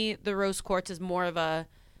for me, the rose quartz is more of a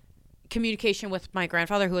communication with my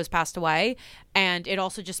grandfather who has passed away, and it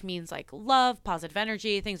also just means like love, positive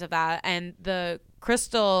energy, things of that. And the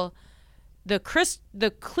crystal, the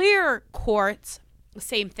clear quartz,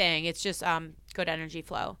 same thing. It's just good energy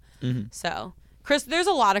flow. So There's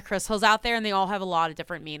a lot of crystals out there, and they all have a lot of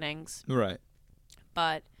different meanings. Right.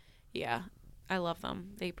 But yeah, I love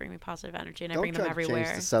them. They bring me positive energy, and I Don't bring them try to everywhere.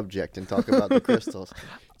 change the subject and talk about the crystals.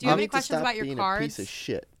 Do you have any need to questions stop about your being cards? a piece of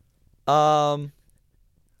shit. Can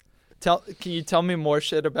you tell me more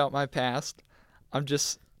shit about my past?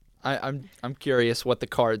 I'm curious what the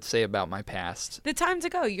cards say about my past. The time to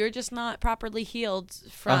go. You're just not properly healed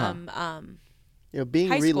from Being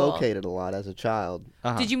high school. relocated a lot as a child.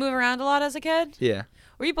 Did you move around a lot as a kid? Yeah.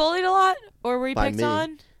 Were you bullied a lot, or were you By picked me.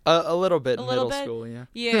 on? A little bit A in little middle bit? school, yeah.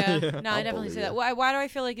 Yeah. No, I I'll definitely bully say that. you. Why do I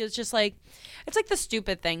feel like it's just like, it's like the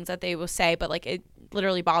stupid things that they will say, but like it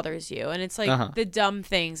literally bothers you, and it's like the dumb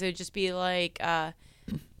things. It would just be like,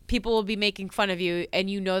 people will be making fun of you, and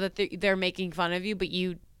you know that they're making fun of you, but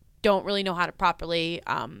you don't really know how to properly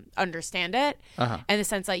understand it, in the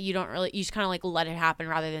sense that you just kind of like let it happen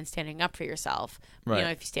rather than standing up for yourself. Right. You know,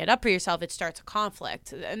 if you stand up for yourself, it starts a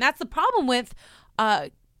conflict, and that's the problem with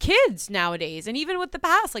kids nowadays, and even with the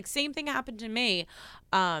past. Like, same thing happened to me,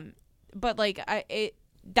 but like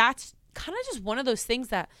that's kind of just one of those things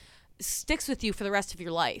that sticks with you for the rest of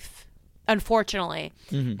your life, unfortunately.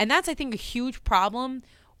 And that's, I think, a huge problem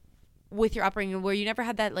with your upbringing, where you never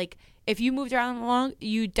had that, like, if you moved around long,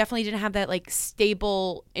 you definitely didn't have that like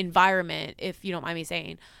stable environment, if you don't mind me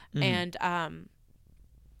saying. And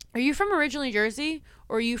are you from originally Jersey,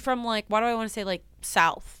 or are you from, like, why do I want to say like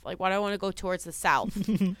South? Like, why do I want to go towards the South?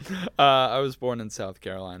 I was born in South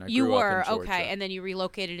Carolina. You grew up were in Georgia. okay, and then you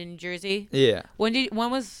relocated in New Jersey. Yeah. When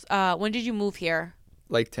did you move here?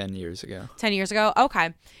 Like 10 years ago. 10 years ago.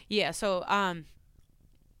 Okay. Yeah. So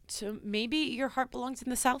maybe your heart belongs in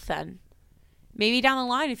the South then. Maybe down the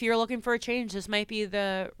line, if you're looking for a change, this might be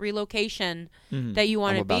the relocation that you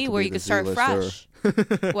want to be, where you can start fresh.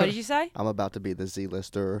 What did you say? I'm about to be the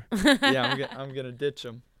Z-lister. Yeah, I'm gonna ditch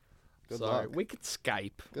him. Good Sorry, luck. we could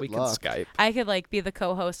Skype. Good we luck. can Skype. I could like be the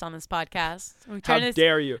co-host on this podcast. How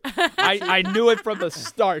dare you? I knew it from the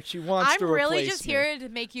start. She wants to I'm replace really just me. here to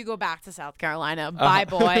make you go back to South Carolina. Bye,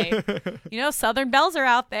 boy. You know, Southern belles are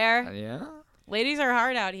out there. Yeah. Ladies are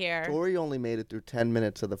hard out here. Tory only made it through 10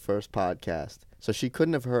 minutes of the first podcast, so she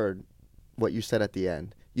couldn't have heard what you said at the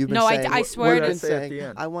end. You've been No, saying, I swear you've to- been What did I say at saying, the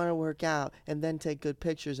end? I want to work out and then take good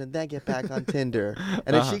pictures and then get back on Tinder.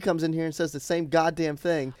 And then she comes in here and says the same goddamn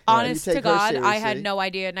thing. Honest and to you take her God, I had seriously. no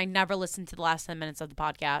idea, and I never listened to the last 10 minutes of the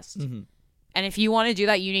podcast. And if you want to do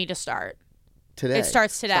that, you need to start. Today. It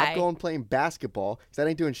starts today. Stop going playing basketball, because that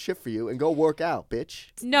ain't doing shit for you, and go work out, bitch.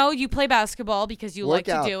 No, you play basketball because you like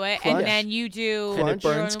Work to out, do it, crunch. and then you do. And it Crunch.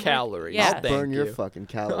 burns calories. Yeah. I'll Thank burn your you. fucking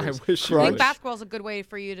calories. I wish you I Crunch. think basketball is a good way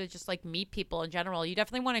for you to just like meet people in general. You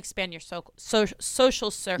definitely want to expand your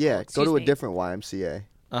social circle. Yeah, go Excuse to a me. different YMCA.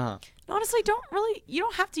 Honestly, you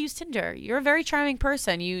don't have to use Tinder. You're a very charming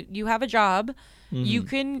person. You have a job. You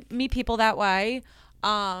can meet people that way.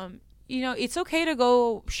 You know, it's okay to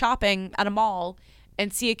go shopping at a mall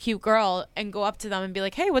and see a cute girl and go up to them and be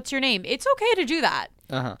like, "Hey, what's your name?" It's okay to do that.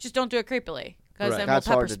 Just don't do it creepily, because Right. then That's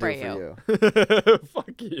we'll pepper hard to spray do for you.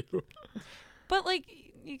 Fuck you. But like,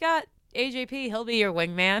 you got AJP. He'll be your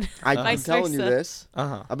wingman. I've been Vice telling you versa. this.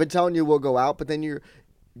 Uh-huh. I've been telling you we'll go out, but then you're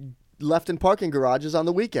left in parking garages on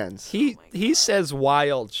the weekends. He says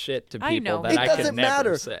wild shit to I know. people that It I doesn't could never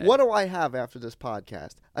matter. say. What do I have after this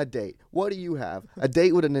podcast? A date. What do you have? A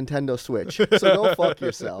date with a Nintendo Switch. So go fuck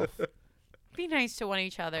yourself. Be nice to one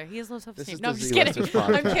each other. He has low self-esteem. is No, the I'm just kidding. Z-Listers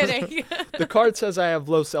I'm podcast. kidding. The card says I have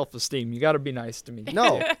low self-esteem. You got to be nice to me.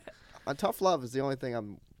 No. Tough love is the only thing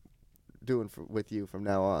I'm doing with you from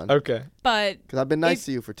now on. Okay. But Because I've been nice If-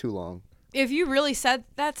 to you for too long. if you really said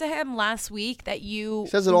that to him last week, that you He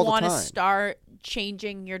says it all the want to time. start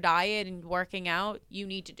changing your diet and working out, you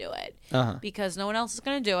need to do it. Because no one else is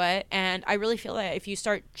going to do it. And I really feel that if you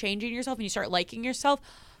start changing yourself and you start liking yourself,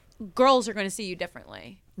 girls are going to see you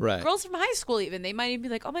differently. Right. Girls from high school even, they might even be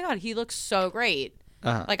like, "Oh my God, he looks so great.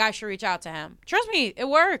 Like, I should reach out to him." Trust me, it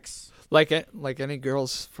works. Like any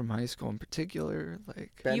girls from high school in particular,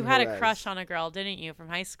 like Ben You had a Jerez. crush on a girl, didn't you, from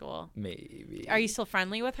high school? maybe. Are you still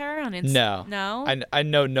friendly with her on Insta? No. No? I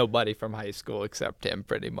know nobody from high school except him,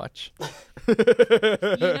 pretty much. You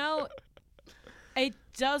know, it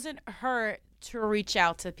doesn't hurt to reach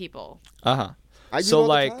out to people. I do So, all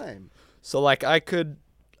like- the time. So like I could,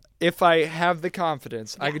 if I have the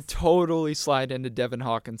confidence, I could totally slide into Devin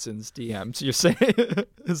Hawkinson's DMs. You're saying?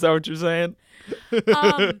 Is that what you're saying?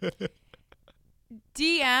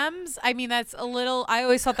 DMs, I mean, that's a little, I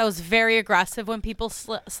always thought that was very aggressive when people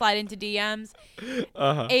slide into DMs.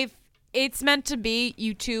 If it's meant to be,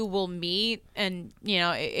 you two will meet, and, you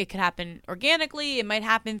know, it could happen organically. It might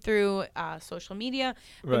happen through social media,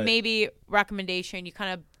 but Right. maybe recommendation, you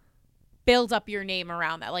kind of build up your name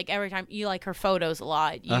around that. Like every time you like her photos a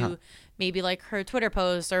lot, you maybe like her Twitter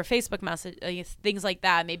posts or Facebook message, things like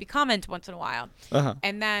that. Maybe comment once in a while,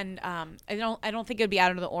 and then I don't think it would be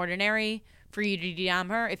out of the ordinary for you to DM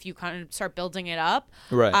her if you kind of start building it up.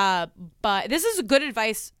 Right. But this is good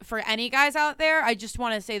advice for any guys out there. I just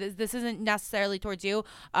want to say that this isn't necessarily towards you.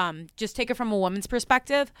 Just take it from a woman's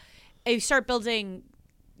perspective. If you start building,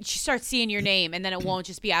 she starts seeing your name, and then it won't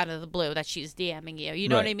just be out of the blue that she's DMing you. You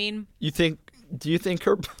know what I mean? Do you think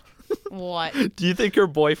her... What? Do you think her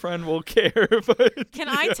boyfriend will care? Can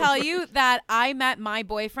I tell you that I met my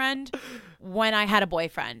boyfriend when I had a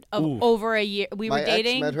boyfriend of over a year. We were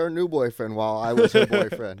dating. My ex met her new boyfriend while I was her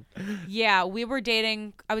boyfriend. Yeah, we were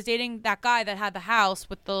dating. I was dating that guy that had the house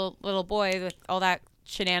with the little boy with all that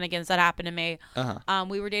shenanigans that happened to me.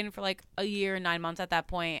 We were dating for like a year and 9 months at that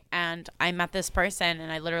point, and I met this person,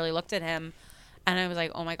 and I literally looked at him, and I was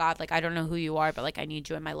like, oh my God, like I don't know who you are, but like I need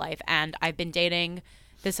you in my life. And I've been dating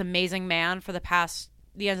this amazing man for the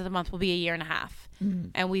end of the month will be a year and a half.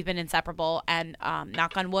 And we've been inseparable, and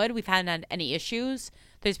knock on wood, we've hadn't had any issues.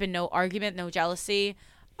 There's been no argument, no jealousy.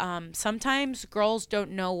 Sometimes girls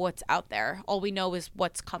don't know what's out there. All we know is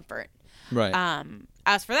what's comfort. Right.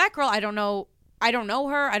 As for that girl, I don't know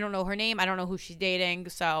her. I don't know her name. I don't know who she's dating.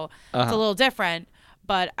 So it's a little different,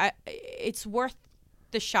 but it's worth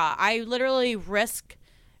the shot. I literally risk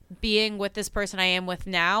being with this person I am with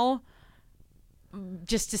now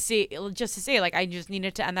just to see, like, I just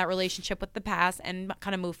needed to end that relationship with the past and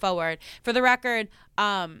kind of move forward. For the record,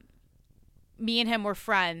 me and him were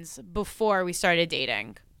friends before we started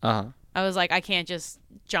dating. I was like, I can't just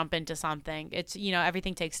jump into something. It's,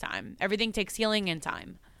 everything takes time. Everything takes healing and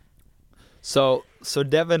time. So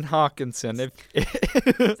Devin Hawkinson, Is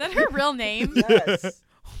that her real name? Yes.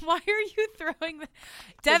 Why are you throwing the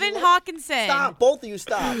Devin Hawkinson? Stop, both of you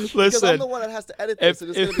stop. Listen, because I'm the one that has to edit this,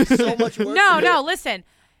 and it's going to be so much work. No, listen.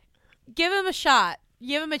 Give him a shot.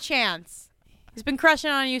 Give him a chance. He's been crushing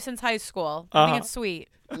on you since high school. I think it's sweet.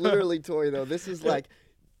 Literally, Tory, though, this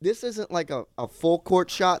isn't like a full court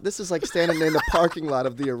shot. This is like standing in the parking lot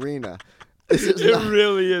of the arena. It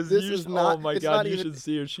really is. This is not. Oh my God, you should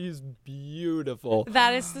see her. She's beautiful.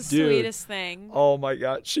 That is the sweetest thing. Oh my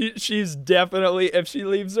God, she's definitely. If she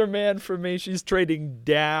leaves her man for me, she's trading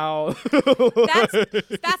down. That's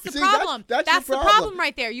the problem. That's the problem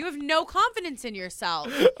right there. You have no confidence in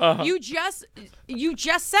yourself. You just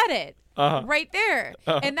said it right there,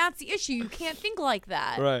 and that's the issue. You can't think like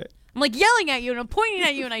that. Right. I'm like yelling at you and I'm pointing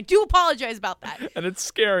at you, and I do apologize about that. And it's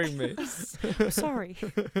scaring me. I'm sorry.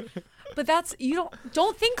 But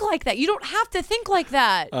don't think like that. You don't have to think like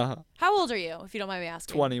that. How old are you, if you don't mind me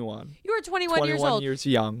asking? 21. You are 21 years 21 old. years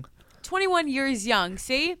young. 21 years young.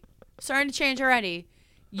 See? Starting to change already.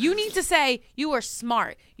 You need to say you are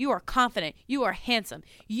smart. You are confident. You are handsome.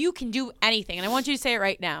 You can do anything. And I want you to say it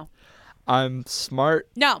right now. I'm smart.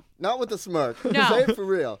 No. Not with a smirk. No. Say it for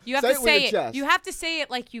real. You have say to it say with your it. chest. You have to say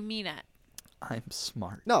it like you mean it. I'm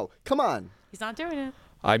smart. No, come on. He's not doing it.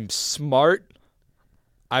 I'm smart.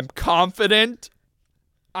 I'm confident.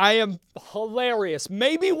 I am hilarious.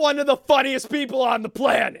 Maybe one of the funniest people on the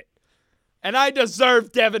planet. And I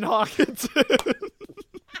deserve Devin Hawkinson.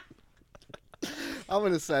 I'm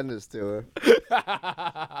going to send this to her.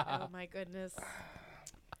 Oh, my goodness.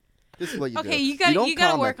 This is what you do. Okay, you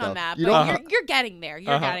got to work on that. But you're getting there.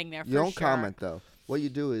 You're getting there for sure. You don't comment, though. What you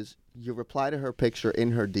do is you reply to her picture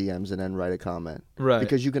in her DMs and then write a comment. Right.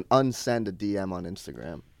 Because you can unsend a DM on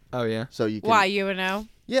Instagram. Oh, yeah? So you can. Why, you would know?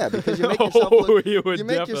 Yeah, because you make yourself look, you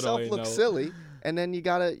make yourself look silly, and then you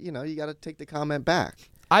gotta take the comment back.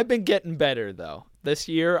 I've been getting better though. This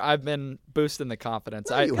year I've been boosting the confidence.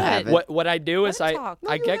 No, you haven't. What I do is I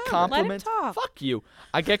get compliments. Let him talk. Fuck you.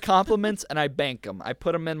 I get compliments and I bank them. I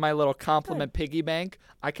put them in my little compliment piggy bank.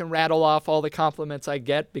 I can rattle off all the compliments I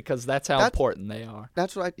get because that's how important they are.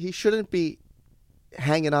 That's right. He shouldn't be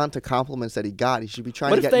hanging on to compliments that he got. He should be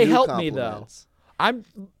trying What to if get they new help compliments. me though? I'm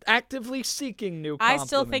actively seeking new compliments. I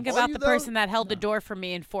still think Are about you the though? person that held the door for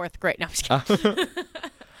me in 4th grade. No, I'm just kidding.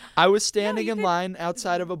 I was standing in line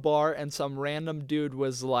outside of a bar and some random dude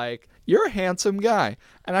was like, "You're a handsome guy."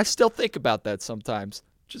 And I still think about that sometimes.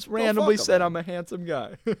 Just randomly fuck 'em, said man. I'm a handsome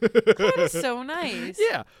guy. That is so nice.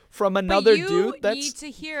 Yeah, from another but you dude. That's need to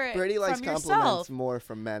hear it Brady likes from compliments yourself. more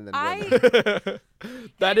from men than women.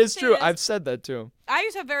 that I is say true. this? I've said that to him. I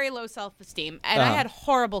used to have very low self-esteem, and I had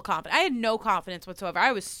horrible confidence. I had no confidence whatsoever.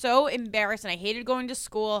 I was so embarrassed, and I hated going to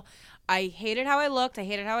school. I hated how I looked. I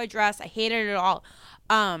hated how I dressed. I hated it all.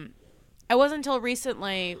 It wasn't until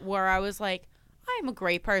recently where I was like, I'm a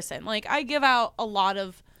great person. Like, I give out a lot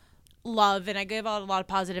of love, and I give out a lot of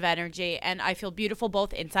positive energy, and I feel beautiful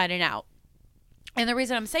both inside and out. And the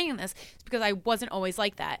reason I'm saying this is because I wasn't always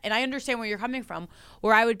like that. And I understand where you're coming from,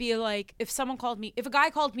 where I would be like, if a guy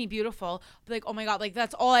called me beautiful, I'd be like, oh my God, like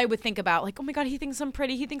that's all I would think about. Like, oh my God, he thinks I'm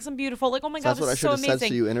pretty. He thinks I'm beautiful. Like, oh my God, That's what I this is should so have amazing. said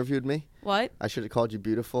so you interviewed me? What? I should have called you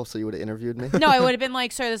beautiful so you would have interviewed me? No, I would have been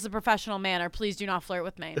like, sir, this is a professional manner. Please do not flirt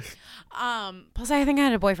with me. Plus, I think I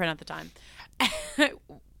had a boyfriend at the time.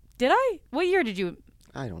 Did I? What year did you?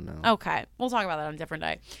 I don't know. Okay. We'll talk about that on a different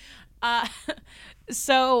day.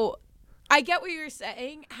 So I get what you're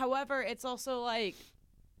saying. However, it's also like,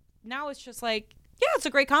 now it's just like, yeah, it's a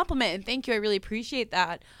great compliment. And thank you. I really appreciate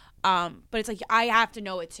that. But it's like, I have to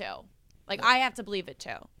know it too. Like, I have to believe it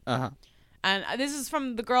too. Uh-huh. And this is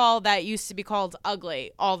from the girl that used to be called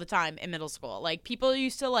ugly all the time in middle school. Like, people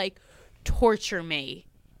used to, like, torture me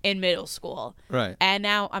in middle school. Right. And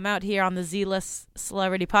now I'm out here on the Z-List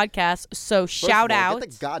Celebrity Podcast. So First shout of all, out.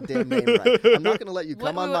 Get the goddamn name right. I'm not going to let you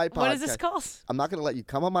come on my podcast. What is this called? I'm not going to let you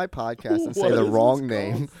come on my podcast and say What the is wrong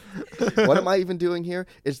this name. What am I even doing here?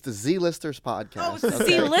 It's the Z-Listers podcast. Oh, it's the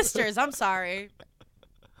okay? Z-Listers. I'm sorry.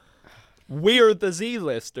 We're the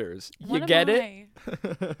Z-listers. You What get am it?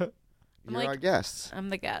 I? You're like- our guest. I'm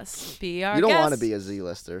the guest. Be our You don't guest. want to be a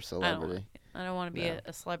Z-lister celebrity. I don't want to be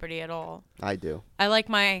a celebrity at all. I do. I like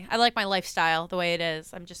my lifestyle the way it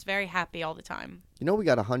is. I'm just very happy all the time. You know we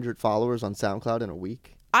got 100 followers on SoundCloud in a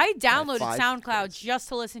week? I downloaded 5 SoundCloud plays. just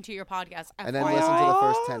to listen to your podcast. And then listen to the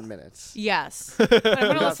first 10 minutes. Yes. I'm We gonna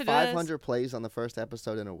got listen to this. 500 plays on the first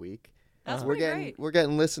episode in a week. That's We're pretty getting great. we're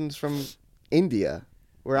getting listens from India.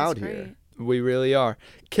 We're That's out great. here. We really are.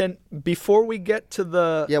 Before we get to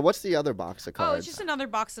the... Yeah, what's the other box of cards? Oh, it's just another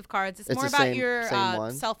box of cards. It's It's more the about same- your same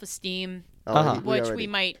one? self-esteem, Oh, Uh-huh. which already- we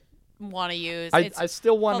might want to use. I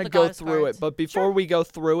still want called to the go Goddess through cards. it, but before we go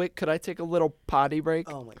through it, could I take a little potty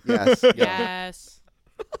break? Oh my. Yes. yeah. Yes.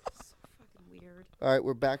 So fucking weird. All right,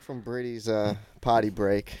 we're back from Brady's potty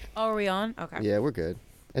break. Oh, are we on? Okay. Yeah, we're good.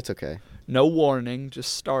 It's okay. No warning,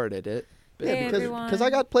 just started it. Hey, Yeah, everyone. because I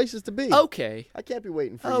got places to be. Okay. I can't be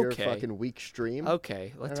waiting for your Okay. fucking week stream.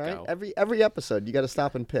 Okay, let's all right? go. Every episode, you got to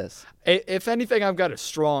stop and piss. If anything, I've got a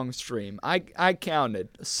strong stream. I counted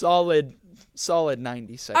solid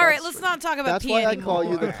 90 seconds. All right, let's not talk about That's pee why I anymore. call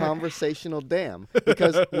you the conversational dam.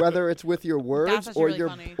 Because whether it's with your words actually really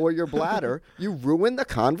funny. or your bladder, you ruin the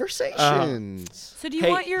conversations. So do you Hey,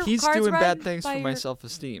 want your he's cards doing read bad things by for my your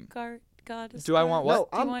self-esteem. goddess Do I want card?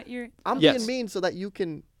 what? No, Do you want your... I'm Yes. being mean so that you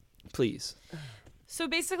can. Please. So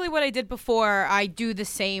basically what I did before, I do the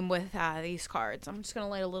same with these cards. I'm just going to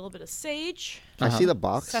light a little bit of sage, Can I see the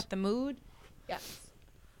box? set the mood. Yes.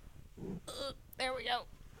 There we go.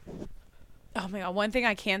 Oh my God. One thing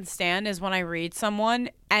I can't stand is when I read someone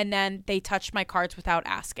and then they touch my cards without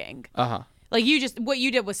asking. Uh-huh. Like what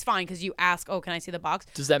you did was fine because you ask, oh, can I see the box?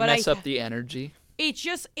 Does that But mess up the energy? It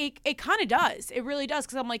just, it kind of does. It really does.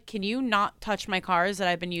 Because I'm like, can you not touch my cards that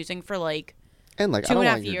I've been using for like And like I don't 2.5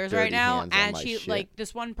 want your years dirty right now? hands on And my she, shit. like,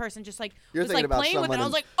 this one person just like, You're was thinking like about playing with it. I was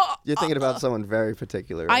someone like, oh. You're thinking about someone very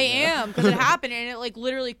particular. I right now. am, because it happened and it like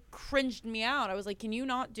literally cringed me out. I was like, can you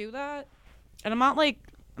not do that? And I'm not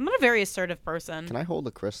a very assertive person. Can I hold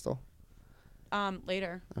a crystal?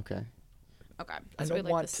 Later. Okay. Okay. I So we don't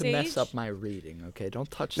like want the to mess sage. up my reading, okay? Don't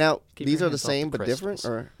touch Now keep these your are the hands off same but crystals. different,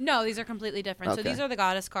 or No, these are completely different. So Okay. these are the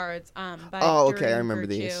goddess cards. By oh, okay, Doreen I remember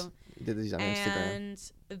Virtue. these. You did these on Instagram.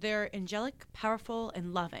 And they're angelic, powerful,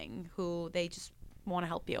 and loving, who they just want to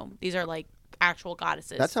help you. These are like actual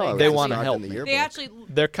goddesses. That's how Like, I was They described wanna in help the me. yearbook. They actually,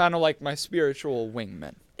 They're kind of like my spiritual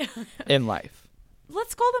wingmen in life.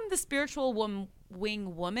 let's call them the spiritual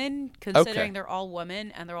wing woman, considering Okay. they're all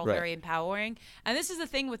women and they're all Right. very empowering. And this is the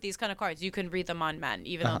thing with these kind of cards. You can read them on men,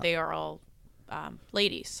 even though they are all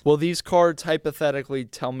ladies. Will these cards hypothetically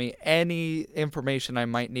tell me any information I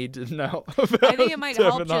might need to know about I think it might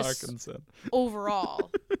help Devin just- Hawkinson?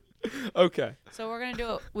 Overall. Okay. So we're going to do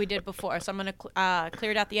what we did before. So I'm going to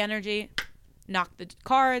clear out the energy, knock the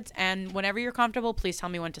cards, and whenever you're comfortable, please tell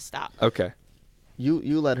me when to stop. Okay.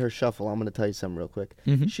 You let her shuffle. I'm going to tell you something real quick.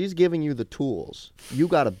 Mm-hmm. She's giving you the tools. You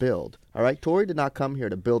got to build. All right? Tory did not come here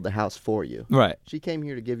to build the house for you. Right. She came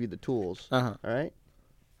here to give you the tools. Uh-huh. All right?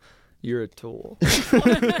 You're a tool.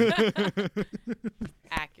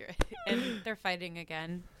 Accurate. And they're fighting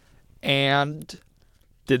again. And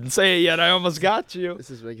didn't say it yet. I almost got you. This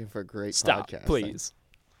is making for a great Stop, podcast. please.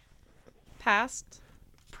 Past,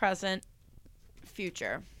 present,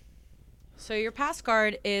 future. So your past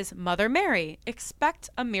card is Mother Mary. Expect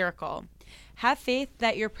a miracle. Have faith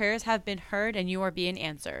that your prayers have been heard and you are being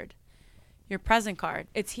answered. Your present card,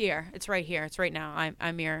 it's here. It's right here. It's right now.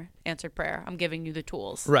 I'm your answered prayer. I'm giving you the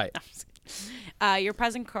tools. Right. Your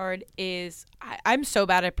present card is, I'm so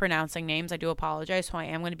bad at pronouncing names. I do apologize, so I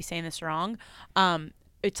am going to be saying this wrong.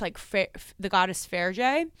 it's like the goddess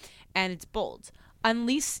Fairjay, and it's bold.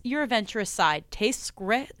 Unleash your adventurous side.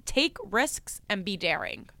 Take risks and be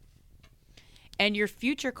daring. And your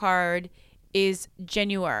future card is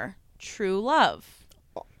Genuine, true love.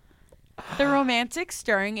 The romantic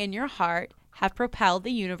stirring in your heart have propelled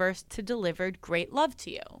the universe to deliver great love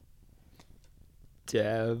to you.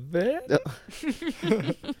 Devin?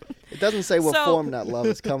 It doesn't say what form that love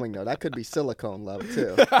is coming, though. That could be silicone love,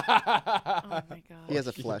 too. Oh, my God. He has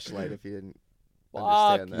a fleshlight if you didn't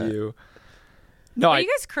understand that. You. No, you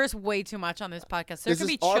guys curse way too much on this podcast. There This could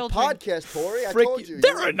be is our children. podcast, Tory. I told you.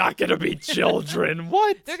 There are not going to be children.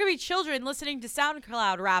 What? There could be children listening to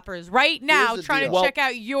SoundCloud rappers right now Here's the trying deal. to check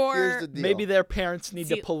out Here's your. the deal. Maybe their parents need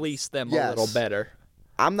to See- police them a Yes. little better.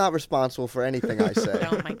 I'm not responsible for anything I say.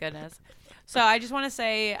 Oh my goodness. So I just want to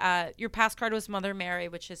say your past card was Mother Mary,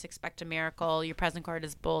 which is expect a miracle. Your present card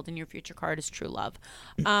is bold, and your future card is true love.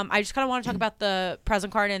 I just kind of want to talk about the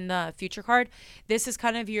present card and the future card. This is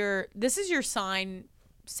kind of your sign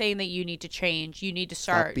saying that you need to change. You need to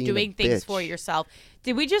start being doing a things bitch. for yourself.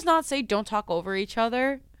 Did we just not say don't talk over each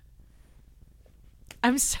other?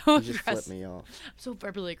 I'm so You just aggressive. flipped me off. I'm so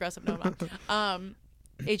verbally aggressive. No, I'm not.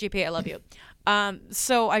 AJP, I love you.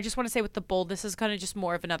 So I just want to say with the bold, this is kind of just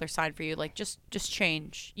more of another sign for you. Like just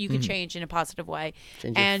change. You can change in a positive way.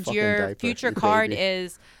 Change your And fucking your diaper, future you card baby.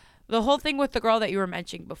 is the whole thing with the girl that you were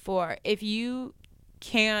mentioning before. If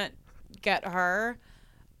can't get her,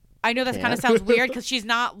 I know that kind of sounds weird because she's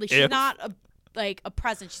not a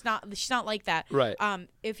present. She's not like that. Right.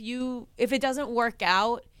 If it doesn't work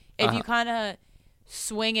out, if you kind of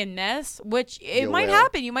swing and miss, which it You might will.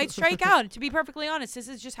 happen, you might strike out. To be perfectly honest, this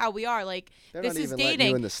is just how we are. Like They're this not is even letting you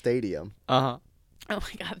dating. in the stadium. Uh-huh. Oh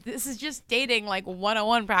my god, this is just dating like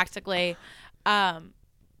 101 practically.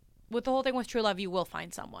 With the whole thing with true love, you will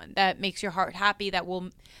find someone that makes your heart happy, that will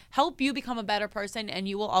help you become a better person, and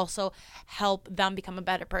you will also help them become a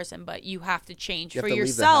better person. But you have to change You for have to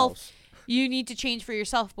leave the yourself. house. You need to change for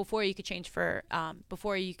yourself before you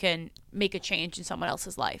before you can make a change in someone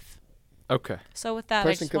else's life. Okay. So with that, I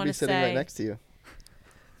Person just could want be to sitting say, right next to you.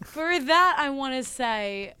 for that, I want to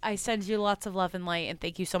say I send you lots of love and light, and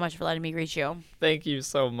thank you so much for letting me reach you. Thank you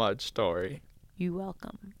so much, Tory. You're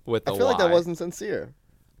welcome. With the I feel like that Y. wasn't sincere.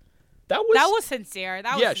 That That was sincere.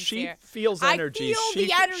 That was yeah, sincere. she feels I energy. feel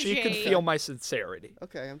the energy. She can feel my sincerity.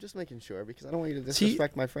 Okay, I'm just making sure because I don't want you to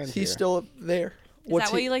disrespect my friend here. He's still there. Is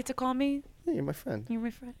that what you like to call me? Yeah, you're my friend. You're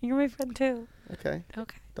my friend. You're my friend too. Okay.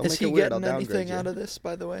 Okay. Don't Is make he it weird. I'll getting downgrade anything you. out of this,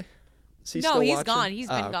 by the way? Is he No, still he's watching? gone. He's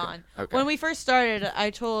been okay. gone. Okay. When we first started, I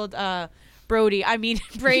told Brady.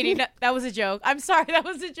 No, that was a joke. I'm sorry. That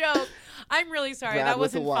was a joke. I'm really sorry. Brad that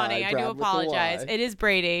with a wasn't Y, funny. I do Brad with a apologize. Y. It is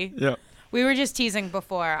Brady. Yeah. We were just teasing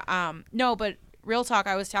before. No, but real talk.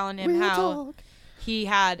 I was telling him how he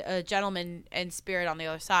had a gentleman and spirit on the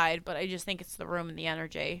other side, but I just think it's the room and the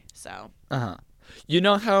energy. So Uh-huh. You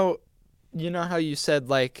know how you said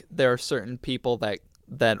like there are certain people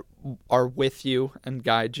that are with you and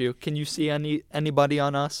guide you. Can you see anybody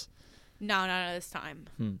on us? no, not this time.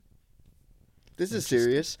 This is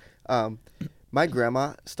serious. My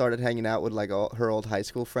grandma started hanging out with like all her old high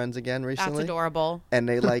school friends again That's recently. adorable. And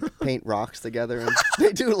they like paint rocks together and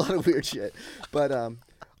they do a lot of weird shit. But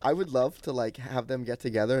I would love to like have them get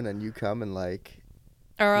together and then you come and like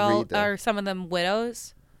read them. Are some of them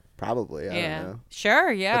widows? Probably. I Yeah. don't know.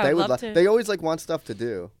 Sure. Yeah. But they I'd would love to. they always like want stuff to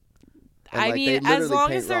do. And, I like, they mean, as literally long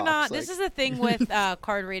paint as they're rocks, not. like- This is the thing with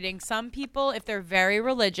card reading. Some people, if they're very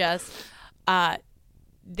religious, they're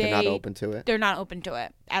not open to it. They're not open to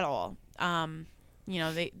it at all. You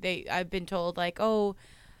know, I've been told like,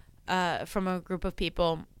 from a group of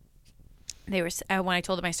people, they were when I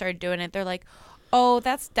told them I started doing it, they're like, oh,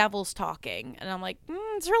 that's devils talking, and I'm like,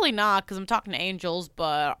 it's really not, because I'm talking to angels.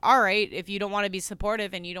 But all right, if you don't want to be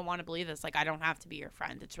supportive and you don't want to believe this, like, I don't have to be your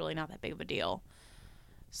friend. It's really not that big of a deal.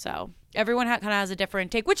 So everyone kind of has a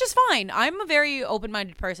different take, which is fine. I'm a very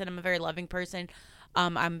open-minded person. I'm a very loving person.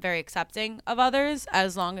 I'm very accepting of others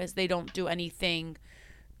as long as they don't do anything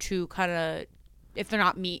to kind of, if they're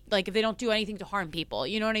not if they don't do anything to harm people.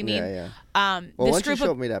 You know what I mean? Yeah, yeah. Well, This once you group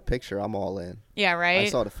showed me that picture, I'm all in. yeah, right. I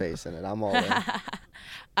saw the face in it. I'm all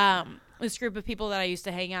in. This group of people that I used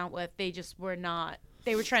to hang out with, they just were not.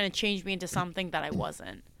 They were trying to change me into something that I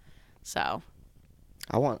wasn't. So.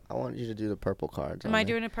 I want you to do the purple cards. Am I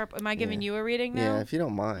doing a purple? Am I giving you a reading now? Yeah, if you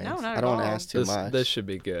don't mind. No, not I at don't want to all. ask too much. This should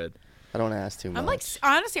be good. I don't want to ask too much. I'm like,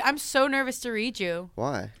 honestly, I'm so nervous to read you.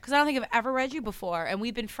 Why? Because I don't think I've ever read you before, and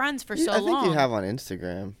we've been friends for so I think long. you have on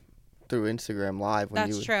Instagram, through Instagram Live. When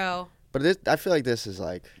That's true. But I feel like this is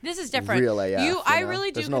like This is different. real AF. I know?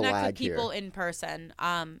 really do There's no connect lag with people here. in person.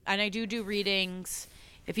 And I do readings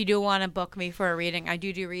if you do want to book me for a reading, I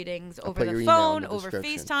do readings I'll over put your the email phone, in the over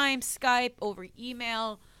description. FaceTime, Skype, over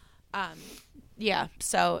email. Yeah,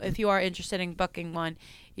 so if you are interested in booking one,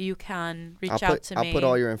 you can reach out to me. I'll put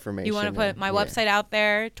all your information. You want to put in, my yeah. website out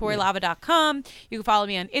there, torylava.com. You can follow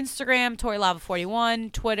me on Instagram,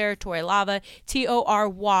 torylava41, Twitter, torylava,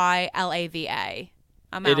 TORYLAVA.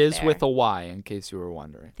 I'm out It is there. with a Y, in case you were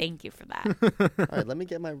wondering. Thank you for that. All right, let me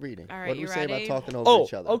get my reading. All right, what do you we say ready? about talking over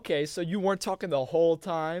each other? Okay, so you weren't talking the whole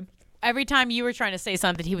time? Every time you were trying to say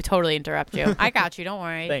something, he would totally interrupt you. I got you. Don't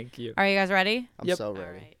worry. Thank you. Are you guys ready? I'm Yep. so All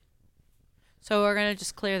ready. right. So we're going to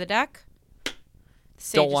just clear the deck. The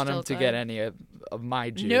sage Don't is want still him to good. get any of my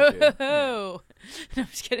juju. No. No, I'm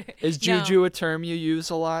just kidding. Is No. juju a term you use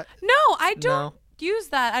a lot? No, I don't No. use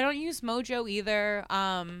that. I don't use mojo either.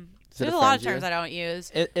 Does it There's a lot of offend you? terms I don't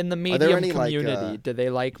use. In the Are there medium any, like, community, do they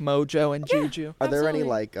like mojo and juju? Are there any Absolutely.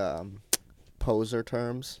 like poser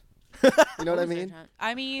terms? You know what I mean?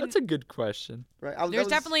 I mean, That's a good question. Right. there's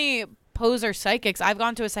definitely poser psychics. I've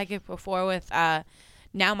gone to a psychic before with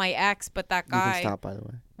now my ex, but that You guy. can stop, by the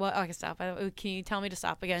way. Well, I can stop. Can you tell me to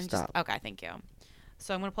stop again? Stop. Okay, thank you.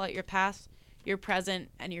 So I'm gonna pull out your past, your present,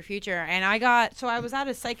 and your future. And I was at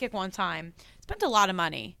a psychic one time. Spent a lot of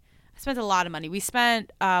money. We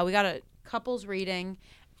spent we got a couples reading,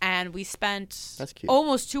 and we spent That's cute.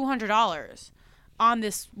 almost $200 on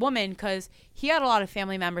this woman because he had a lot of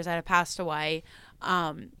family members that had passed away.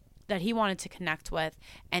 That he wanted to connect with,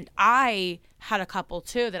 and I had a couple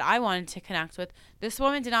too that I wanted to connect with. This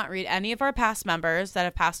woman did not read any of our past members that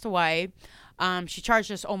have passed away. She charged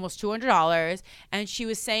us almost $200, and she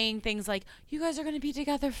was saying things like, you guys are going to be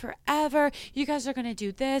together forever, you guys are going to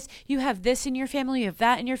do this, you have this in your family, you have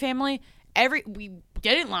that in your family. We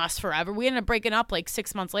didn't last forever. We ended up breaking up like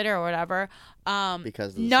 6 months later or whatever.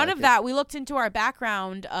 Because of the none of psychic? that. We looked into our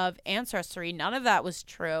background of ancestry. None of that was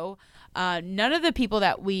true. None of the people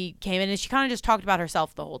that we came in, and she kind of just talked about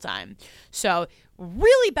herself the whole time. So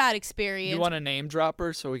really bad experience. You want a name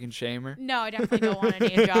dropper so we can shame her? No, I definitely don't want a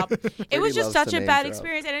name drop. It was Brady just loves such to a name bad drop.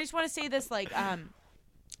 experience, and I just want to say this, like,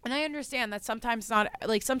 and I understand that sometimes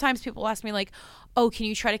sometimes people ask me like, oh, can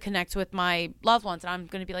you try to connect with my loved ones? And I'm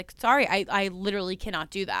going to be like, sorry, I literally cannot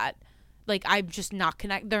do that. Like, I'm just not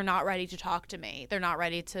they're not ready to talk to me. They're not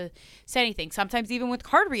ready to say anything. Sometimes even with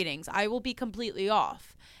card readings, I will be completely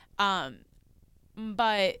off.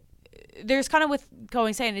 But there's kind of with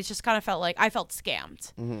going saying, it just kind of felt like I felt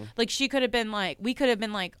scammed. Mm-hmm. Like we could have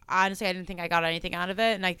been like, honestly, I didn't think I got anything out of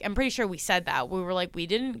it. And I'm pretty sure we said that. We were like, we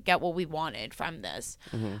didn't get what we wanted from this.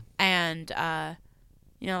 Mm-hmm. And,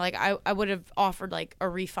 like I would have offered like a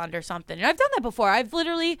refund or something. And I've done that before. I've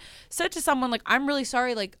literally said to someone like, I'm really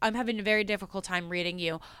sorry. Like I'm having a very difficult time reading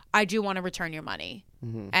you. I do want to return your money.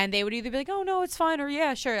 Mm-hmm. And they would either be like, oh no, it's fine. Or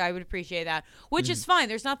yeah, sure. I would appreciate that, which is fine.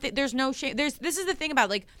 There's no shame. This is the thing about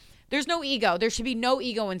like, there's no ego. There should be no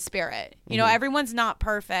ego in spirit. You know, everyone's not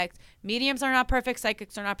perfect. Mediums are not perfect.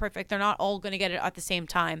 Psychics are not perfect. They're not all going to get it at the same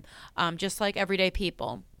time. Just like everyday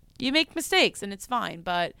people. You make mistakes and it's fine.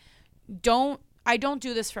 But I don't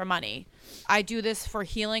do this for money. I do this for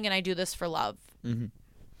healing and I do this for love. Mm-hmm.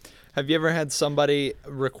 Have you ever had somebody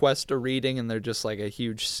request a reading and they're just like a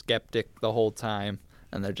huge skeptic the whole time?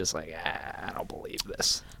 And they're just like, I don't believe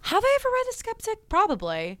this. Have I ever read a skeptic?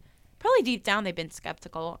 Probably deep down they've been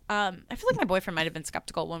skeptical. I feel like my boyfriend might have been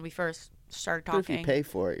skeptical when we first started But if talking. you pay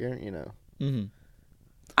for it, you know. Mm-hmm.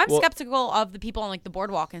 I'm Well- skeptical of the people on like the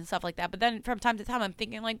boardwalk and stuff like that. But then from time to time, I'm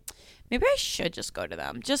thinking like, maybe I should just go to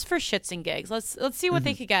them just for shits and gigs. Let's see what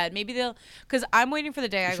they could get. Maybe because I'm waiting for the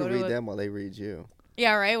day You I go should to. read them while they read you.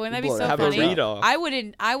 Yeah, right. Wouldn't that be Blow so it out. Have funny? a read off. I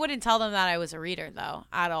wouldn't tell them that I was a reader though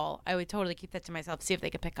at all. I would totally keep that to myself. See if they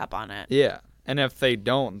could pick up on it. Yeah. And if they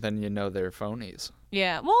don't, then you know they're phonies.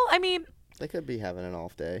 Yeah. Well, I mean, They could be having an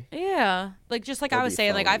off day. yeah. Like just like I They'll was be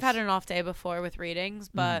saying, like I've had phonies. an off day before with readings,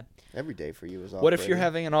 but Every day for you is off. What if you're Brady.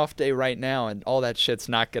 having an off day right now and all that shit's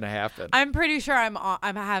not going to happen? I'm pretty sure I'm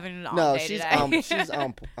having an off No, day she's today. she's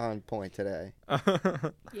on point today.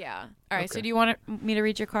 Yeah. All right. So Okay. do you want me to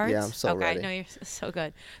read your cards? Yeah, I'm so okay. ready. No, you're so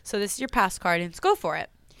good. So this is your past card, and let's go for it.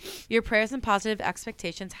 Your prayers and positive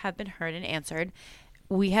expectations have been heard and answered.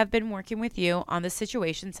 We have been working with you on this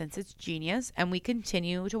situation since its genius, and we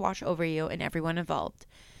continue to watch over you and everyone involved.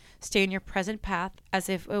 Stay in your present path as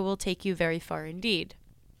if it will take you very far indeed.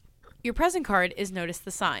 Your present card is Notice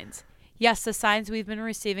the Signs. Yes, the signs we've been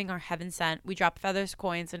receiving are heaven sent. We drop feathers,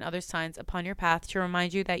 coins, and other signs upon your path to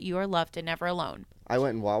remind you that you are loved and never alone. I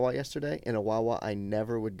went in Wawa yesterday, in a Wawa I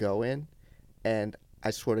never would go in, and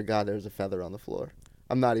I swear to God, there was a feather on the floor.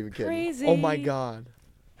 I'm not even kidding. Crazy. Oh my God.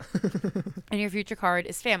 And your future card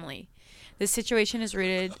is family. This situation is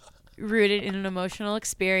rooted in an emotional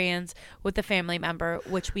experience with a family member,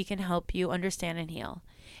 which we can help you understand and heal.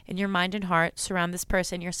 In your mind and heart, surround this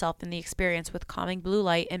person, yourself, and the experience with calming blue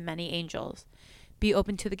light and many angels. Be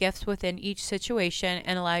open to the gifts within each situation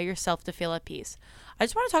and allow yourself to feel at peace. I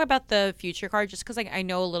just want to talk about the future card just because I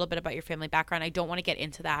know a little bit about your family background. I don't want to get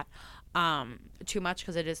into that too much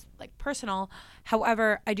because it is like personal.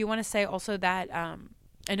 However, I do want to say also that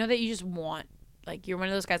I know that you just want, like, you're one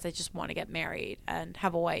of those guys that just want to get married and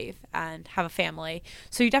have a wife and have a family.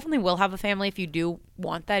 So you definitely will have a family if you do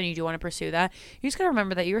want that and you do want to pursue that. You just got to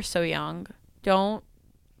remember that you're so young. Don't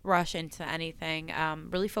rush into anything.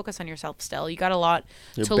 Really focus on yourself still. You got a lot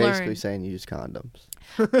to learn. You're basically saying use condoms.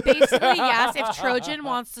 Basically, yes. If Trojan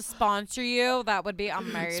wants to sponsor you, that would be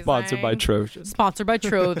amazing. Sponsored by Trojan. Sponsored by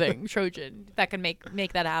Trojan. That can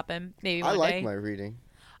make that happen. Maybe one I like day. my reading.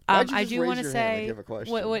 I do want to say,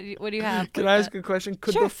 what do you have? Can I ask a question?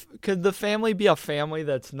 Sure. Could the family be a family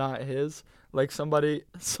that's not his? Like somebody's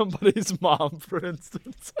mom, for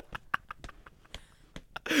instance.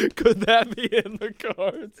 Could that be in the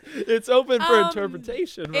cards? It's open for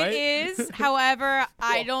interpretation, right? It is. However,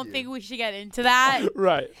 I don't think we should get into that.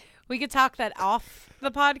 Right. We could talk that off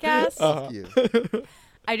the podcast. Fuck you.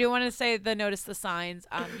 I do want to say notice the signs.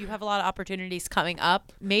 You have a lot of opportunities coming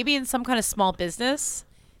up. Maybe in some kind of small business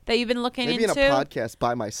that you've been looking Maybe into. in a podcast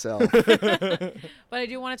by myself. But I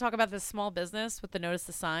do want to talk about this small business with the notice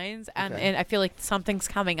the signs. And I feel like something's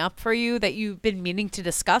coming up for you that you've been meaning to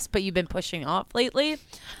discuss, but you've been pushing off lately.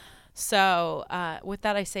 So with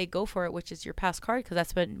that, I say go for it, which is your past card, because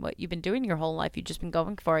that's been what you've been doing your whole life. You've just been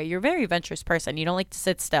going for it. You're a very adventurous person. You don't like to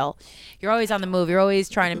sit still. You're always on the move. You're always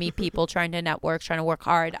trying to meet people, trying to network, trying to work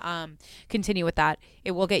hard. Continue with that.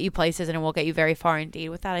 It will get you places, and it will get you very far indeed.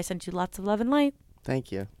 With that, I send you lots of love and light.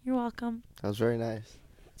 Thank you. You're welcome. That was very nice.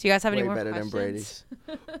 Do you guys have Way any more better questions? than Brady's.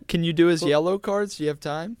 Can you do his yellow cards? Do you have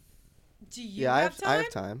time? Do you Yeah, have time? I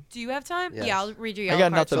have time. Do you have time? Yes. Yeah, I'll read your yellow I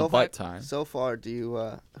got cards. nothing So but far- time. So far, do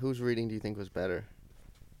you? Whose reading do you think was better?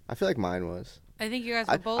 I feel like mine was. I think you guys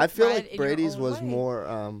were both I feel read like in your Brady's own was way.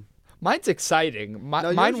 more. Mine's exciting. No,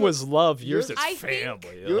 yours Mine was was- love. Yours is I think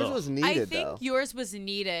family. Yours Ugh. was I needed think though. yours was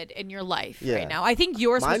needed in your life Yeah. right now. I think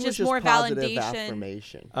yours Mine was just more positive validation.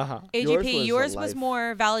 affirmation. AGP, yours a was life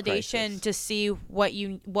more validation crisis. to see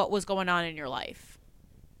what was going on in your life.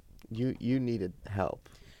 You needed help.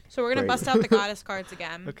 So we're gonna Brady. bust out the goddess cards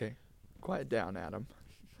again. Okay. Quiet down, Adam.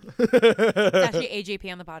 It's actually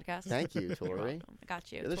AGP on the podcast. Thank you, You're Tory. welcome. I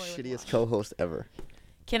got you. You're the Tory with shittiest love. co-host ever.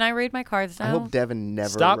 Can I read my cards now? I hope Devin never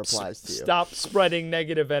Stop replies to you. Stop spreading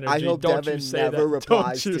negative energy. I hope Don't Devin you say never that.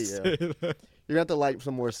 replies Don't you to you. say that. You're gonna have to light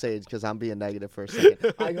some more sage because I'm being negative for a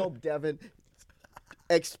second. I hope Devin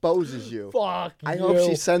exposes you. Fuck I you. hope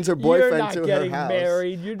she sends her You're boyfriend not to her getting house.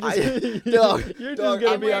 married. You're just, Dog, you're dog, just gonna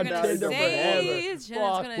I'm be We're on gonna Tinder sage, forever. and it's Fuck.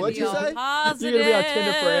 gonna What'd be you all say? positive, You're gonna be on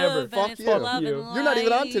Tinder forever. and Fuck it's you. love You. and You're not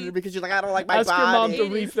even on light. Tinder because you're like, I don't like my Ask your mom body. to It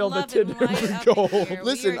is refill the love and Tinder light with up gold. here.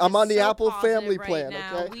 Listen, We are I'm on just the so Apple positive Family right Plan,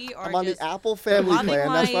 now. okay? We are I'm on the just Apple Family loving Plan.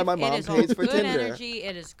 That's why life. my It mom is all pays for good Tinder. energy.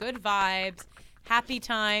 It is good vibes. Happy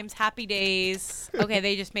times, happy days. Okay,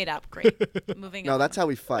 they just made up. Great. Moving on. No, that's how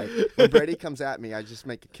we fight. When Brady comes at me, I just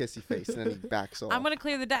make a kissy face and then he backs off. I'm gonna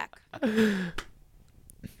clear the deck. That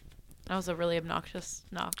was a really obnoxious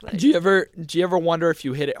knock. Do you ever wonder if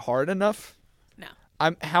you hit it hard enough? No.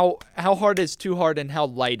 How hard is too hard and how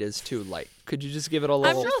light is too light? Could you just give it a I'm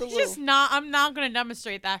little? really just not. I'm not gonna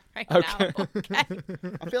demonstrate that right now. Okay.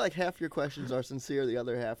 I feel like half your questions are sincere, the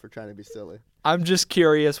other half are trying to be silly. I'm just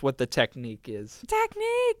curious what the technique is.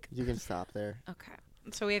 Technique. You can stop there. Okay.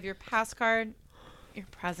 So we have your past card, your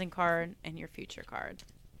present card, and your future card.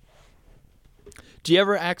 Do you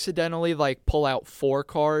ever accidentally like pull out 4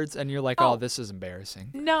 cards and you're like, oh, Oh. this is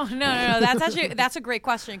embarrassing? No. That's a great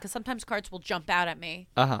question because sometimes cards will jump out at me,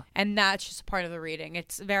 Uh-huh. and that's just part of the reading.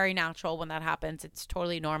 It's very natural when that happens. It's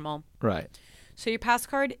totally normal. Right. So your past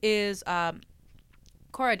card is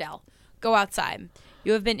Coradel. Go outside.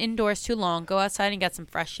 You have been indoors too long. Go outside and get some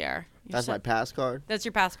fresh air. That's my pass card. That's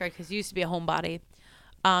your past card because you used to be a homebody.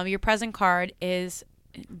 Your present card is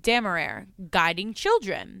Damarer, guiding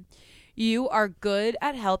children. You are good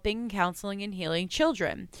at helping, counseling, and healing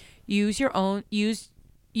children. Use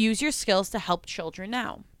your skills to help children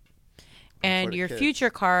now. And the your kids. future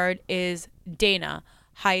card is Dana,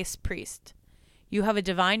 highest priest. You have a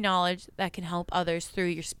divine knowledge that can help others through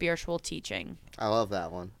your spiritual teaching. I love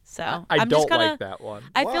that one. So I I'm don't just gonna, like that one.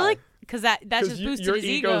 I Why? feel like because that just you- boosted your his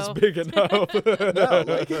ego's ego. big enough. No,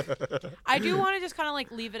 like, I do want to just kind of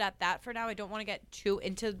like leave it at that for now. I don't want to get too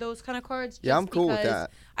into those kind of cards. Yeah, just I'm cool with because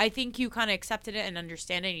that. I think you kind of accepted it and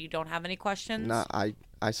understand it. And you don't have any questions. no,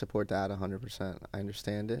 I support that 100%. I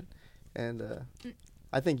understand it. And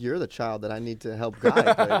I think you're the child that I need to help guide.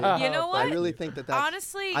 Brady. You know what? I really think that's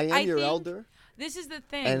Honestly, I am your think elder, this is the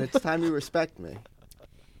thing. and it's time you respect me.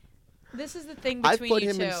 This is the thing I've between put you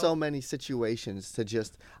him two. in so many situations to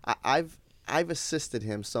just. I've assisted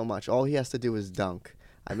him so much. All he has to do is dunk.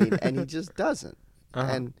 I mean, and he just doesn't.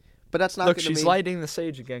 But that's not. Look, gonna she's mean, lighting the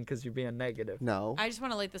sage again because you're being negative. No. I just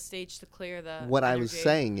want to light the stage to clear the. What energy. I was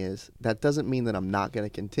saying is that doesn't mean that I'm not going to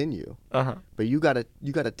continue. Uh-huh. But you gotta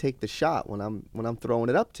take the shot when I'm throwing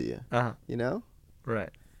it up to you. Uh-huh. You know. Right.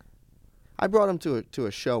 I brought him to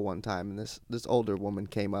a show one time, and this older woman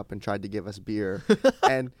came up and tried to give us beer,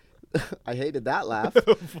 and I hated that laugh.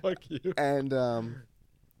 Fuck you. And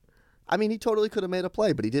I mean, he totally could have made a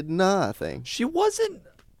play, but he did nothing. She wasn't.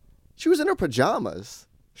 She was in her pajamas.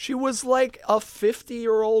 She was like a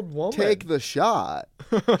 50-year-old woman. Take the shot.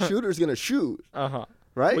 Shooter's gonna shoot. Uh-huh.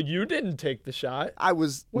 Right? Well, you didn't take the shot. I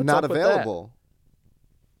was What's not up with that? available.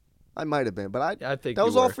 I might have been, but I think that you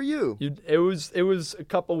was all were. for you. It was a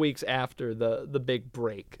couple weeks after the big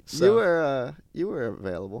break. So. You were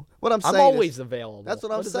available. What I'm I'm saying always is, available. that's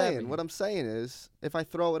what I'm does that saying. mean? What I'm saying is, if I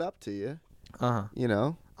throw it up to you, Uh-huh. you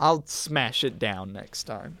know, I'll smash it down next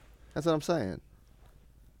time. that's what I'm saying.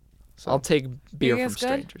 So, I'll take beer You from guys good?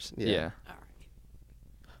 strangers. Yeah. All right.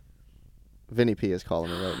 Vinny P is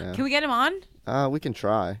calling me right now. Can we get him on? We can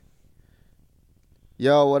try.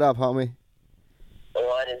 Yo, what up, homie?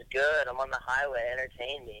 What is good? I'm on the highway.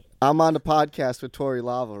 Entertain me. I'm on the podcast with Tory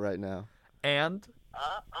Lava right now. And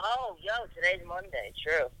Today's Monday.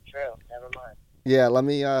 True. Never mind. Yeah, let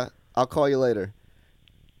me. I'll call you later.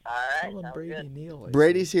 All right. tell him Sounds Brady good. Neal.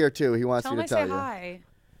 Brady's here too. He wants Tell him me I to tell say you. hi.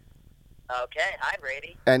 Okay. Hi,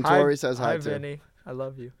 Brady. And Tory says hi Hi, too. Vinny. I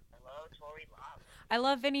love you. Hello, Tory Love. I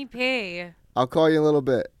love Vinny P. I'll call you in a little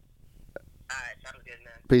bit. All right. Sounds good,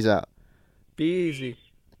 man. Peace out. Be easy.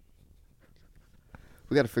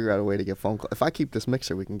 We got to figure out a way to get phone calls. If I keep this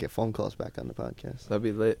mixer, we can get phone calls back on the podcast. That'd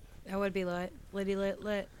be lit. That would be lit. Litty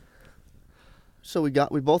lit. So we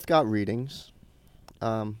both got readings.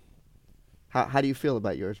 How do you feel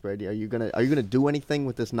about yours, Brady? Are you gonna do anything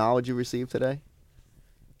with this knowledge you received today?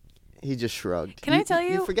 He just shrugged. Can I tell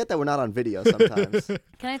you- You forget that we're not on video sometimes.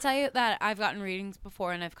 Can I tell you that I've gotten readings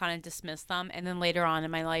before and I've kind of dismissed them, and then later on in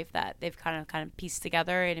my life that they've kind of pieced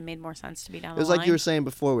together and it made more sense to be down It was the line. like you were saying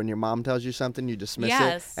before, when your mom tells you something, you dismiss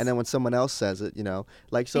Yes. it, and then when someone else says it,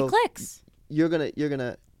 like so. It clicks. You're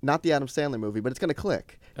gonna not the Adam Sandler movie, but it's gonna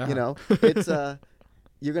click. Uh-huh. It's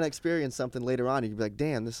you're gonna experience something later on, and you'll be like,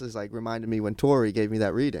 damn, this is like reminded me when Tory gave me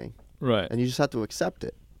that reading, Right. and you just have to accept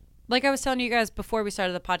it. Like I was telling you guys before we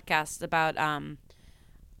started the podcast about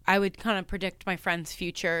I would kind of predict my friends'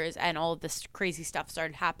 futures, and all of this crazy stuff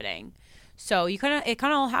started happening. So it kind of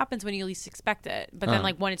all happens when you least expect it. But then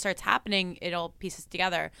like when it starts happening, it all pieces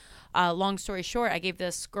together. Long story short, I gave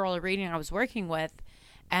this girl a reading I was working with,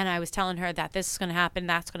 and I was telling her that this is going to happen,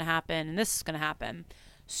 that's going to happen, and this is going to happen.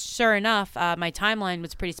 Sure enough, my timeline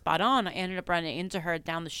was pretty spot on. I ended up running into her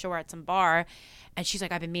down the shore at some bar, and she's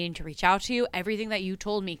like, I've been meaning to reach out to you. Everything that you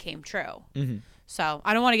told me came true. Mm-hmm. So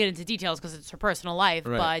I don't want to get into details because it's her personal life,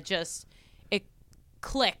 Right. but just it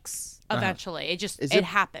clicks eventually. It It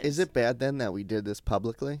happens. Is it bad then that we did this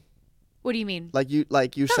publicly? What do you mean? Like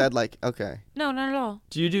you said, like, okay. No, not at all.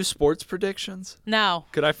 Do you do sports predictions? No.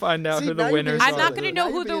 Could I find out See, who now the you're winners being are? I'm not silly. going to Now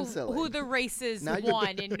know you're being silly. who the races Now you're won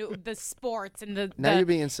in the sports and the Now you're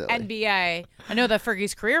being silly. NBA. I know that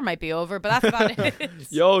Fergie's career might be over, but that's about it.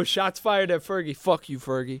 Yo, shots fired at Fergie. Fuck you,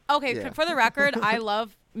 Fergie. Okay, Yeah. for the record, I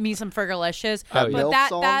love me some Fergalicious, Oh, yeah. but Milf that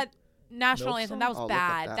song? that national Milf anthem song? that was Oh, look up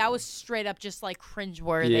bad. that That one. was straight up just like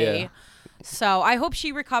cringeworthy. Yeah. So I hope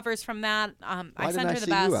she recovers from that. Why I didn't send I her the see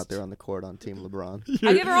best. you out there on the court on Team LeBron?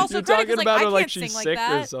 I give her also You're credit 'cause, talking like, about I her like can't she's sing like sick or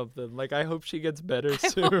that. something. Like, I hope she gets better I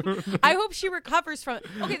soon. I hope she recovers from it.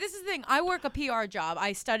 Okay, this is the thing. I work a PR job.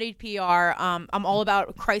 I studied PR. I'm all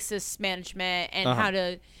about crisis management and how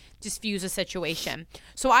to diffuse a situation.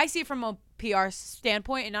 So I see it from a PR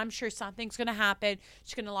standpoint, and I'm sure something's going to happen.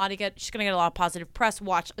 She's going to get a lot of positive press.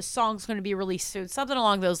 Watch a song's going to be released soon, something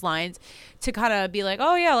along those lines, to kind of be like,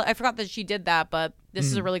 oh yeah, I forgot that she did that, but this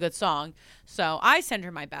is a really good song. So I send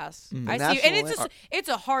her my best. I see, and it's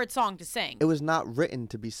a hard song to sing. It was not written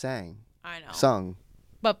to be sang, I know, sung,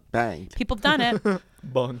 but banged. people have done it.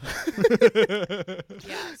 Bung.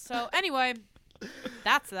 Yeah. So anyway,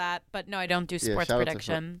 that's that. But no, I don't do sports shout out to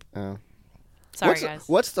prediction. Oh. Sorry, guys.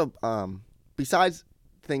 What's the besides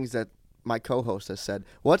things that my co-host has said?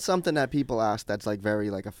 What's something that people ask that's like very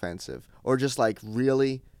like offensive, or just like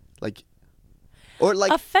really like, or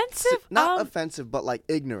like Offensive? Not offensive, but like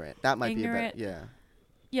ignorant. That might Ignorant. be a better. Yeah.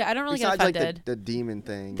 Yeah, I don't really Besides, get offended. like the demon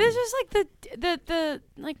thing. There's just like the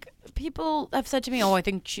like people have said to me, "Oh, I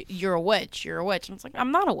think you're a witch. You're a witch." And it's like,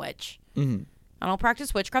 I'm not a witch. Mm-hmm. I don't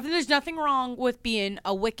practice witchcraft. And there's nothing wrong with being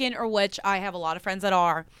a Wiccan or witch. I have a lot of friends that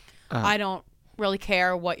are. I don't really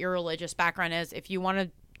care what your religious background is. If you want to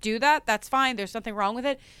do that, that's fine. There's nothing wrong with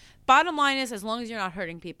it. Bottom line is, as long as you're not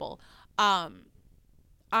hurting people.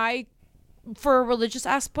 For a religious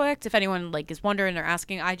aspect, if anyone like is wondering or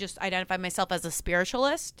asking, I just identify myself as a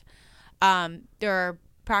spiritualist. There are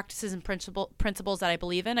practices and principles that I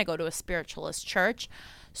believe in. I go to a spiritualist church.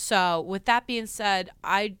 So with that being said,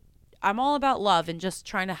 I'm all about love and just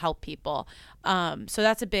trying to help people. So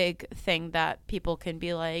that's a big thing that people can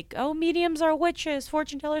be like, oh, mediums are witches,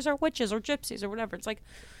 fortune tellers are witches or gypsies or whatever. It's like,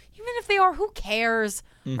 even if they are, who cares?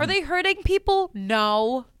 Are they hurting people?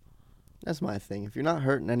 No. That's my thing. If you're not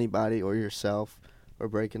hurting anybody or yourself or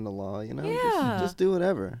breaking the law, just do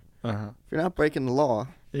whatever. If you're not breaking the law,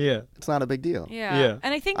 it's not a big deal. Yeah.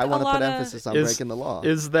 And I think I want to put emphasis on breaking the law.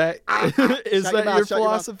 Is that your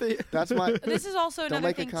philosophy? That's my. This is also Don't another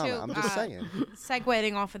make thing a comment. too. I'm just saying.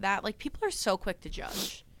 Segueing off of that, like people are so quick to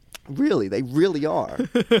judge. Really, they really are.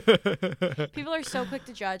 People are so quick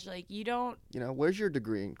to judge. Like you don't. Where's your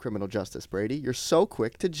degree in criminal justice, Brady? You're so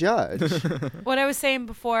quick to judge. What I was saying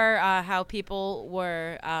before, how people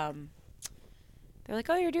were, they're like,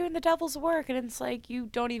 oh, you're doing the devil's work. And it's like, you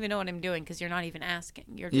don't even know what I'm doing because you're not even asking.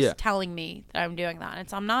 You're just telling me that I'm doing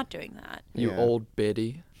that. I'm not doing that. You old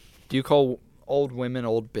biddy. Do you call old women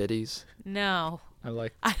old biddies? No.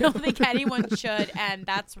 I don't think anyone should. And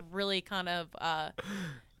that's really kind of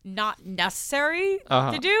not necessary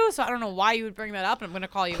to do. So I don't know why you would bring that up. And I'm going to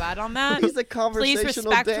call you out on that. He's a conversational Please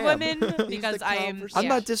respect damn. women because I am. I'm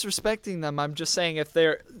not disrespecting them. I'm just saying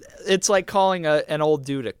it's like calling an old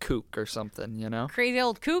dude a kook or something, Crazy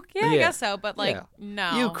old kook? Yeah, I guess so. But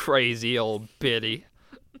no. You crazy old biddy.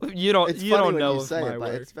 You don't It's you funny don't when know you of say my it,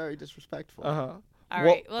 but word. it's very disrespectful. All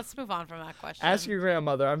right, let's move on from that question. Ask your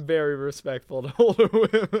grandmother. I'm very respectful to older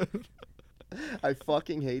women. I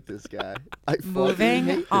fucking hate this guy. I Moving fucking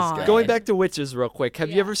hate this on. guy. Going back to witches real quick. Have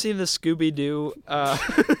you ever seen the Scooby-Doo?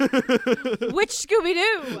 Which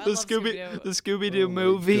Scooby-Doo? The Scooby-Doo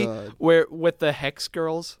movie God. with the Hex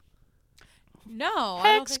Girls? No.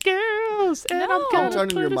 Hex Girls, and No. I'm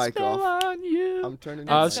turning your mic off. On you. I'm turning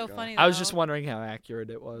your That's mic so off. funny. I was though. just wondering how accurate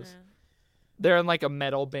it was. Yeah. They're in like a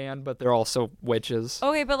metal band, but they're also witches.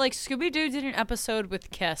 Okay, but like Scooby-Doo did an episode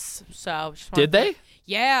with Kiss, so just Did they?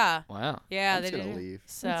 Yeah. Wow. Yeah, I'm they just gonna did. leave.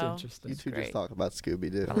 So That's interesting. You two great. just talk about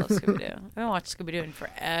Scooby-Doo. I love Scooby-Doo. I haven't watched Scooby-Doo in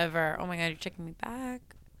forever. Oh my god, you're checking me back.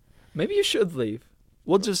 Maybe you should leave.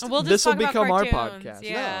 We'll just We'll just this will talk about become our cartoons, podcast.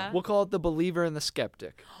 yeah. We'll call it The Believer and the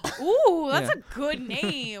Skeptic. Ooh, that's Yeah. a good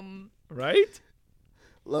name. Right?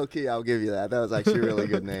 Low key, I'll give you that. That was actually a really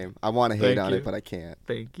good name. I want to hate Thank on you. it, but I can't.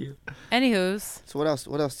 Thank you. Anywho's. So what else?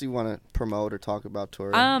 What else do you want to promote or talk about,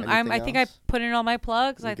 Tory? I think I put in all my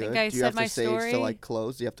plugs. You I think good? I Do you said have my to sage story. to like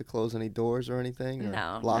close? Do you have to close any doors or anything? Or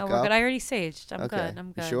No, lock we're up? good. I already saged. I'm Okay. good.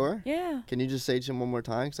 I'm good. You sure? Yeah. Can you just sage him one more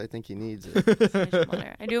time? Because I think he needs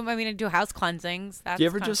it. I do house cleansings. That's Do you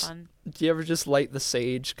ever kinda just fun. do you ever just light the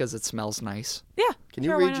sage because it smells nice? Yeah. Can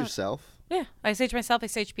you sure, why read not? yourself? Yeah. I sage myself. I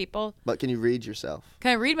sage people. But can you read yourself?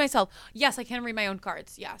 Can I read myself? Yes, I can read my own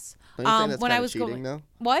cards. Yes. Don't you think that's when kind I of was cheating, going, though?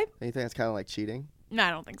 what? Don't you think that's kind of like cheating? No,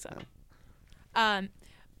 I don't think so.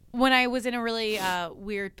 When I was in a really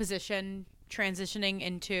weird position, transitioning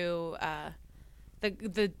into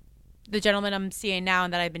the gentleman I'm seeing now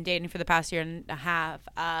and that I've been dating for the past year and a half.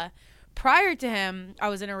 Prior to him, I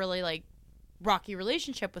was in a really like rocky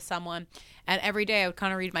relationship with someone, and every day I would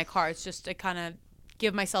kind of read my cards just to kind of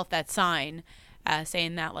give myself that sign,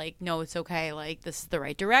 saying that like, no, it's okay, like this is the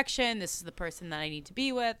right direction, this is the person that I need to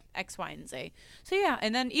be with, X, Y, and Z. So yeah,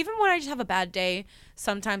 and then even when I just have a bad day,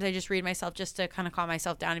 sometimes I just read myself just to kind of calm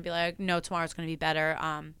myself down and be like, no, tomorrow's going to be better.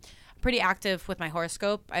 I'm pretty active with my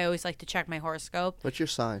horoscope. I always like to check my horoscope. What's your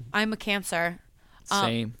sign? I'm a Cancer.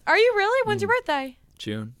 Same. Are you really? When's your birthday?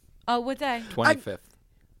 June Oh, what day? 25th.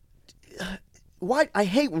 Why? I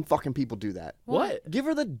hate when fucking people do that. What? Give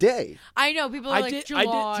her the day. I know people are like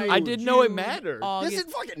July. I didn't know it mattered. Yes, it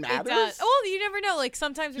fucking It matters. does. Oh, you never know. Like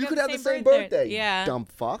sometimes we You got could have the same birthday. birthday. Yeah. Dumb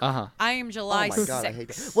fuck. Uh-huh. I am July Oh my god, 6th. I hate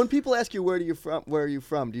that. When people ask you where are you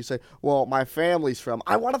from, do you say, "Well, my family's from"?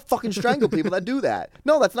 I want to fucking strangle people that do that.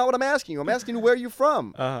 No, that's not what I'm asking you. I'm asking you where you're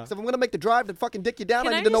from. So if I'm gonna make the drive to fucking dick you down,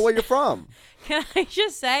 Can I I need to know just- where you're from. Can I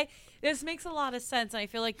just say this makes a lot of sense, and I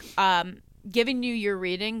feel like giving you your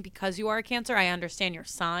reading because you are a Cancer, I understand your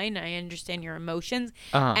sign, I understand your emotions,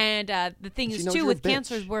 and the thing She is knows too you're a with bitch.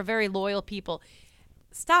 Cancers, we're very loyal people.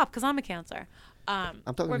 Stop, because I'm a Cancer.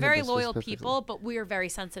 talking we're to very him loyal specifically. people, but we are very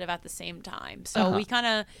sensitive at the same time. So we kind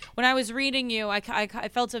of, when I was reading you, I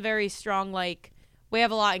felt a very strong, like, we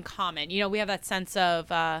have a lot in common. You know, we have that sense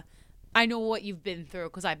of, I know what you've been through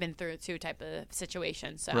because I've been through it too type of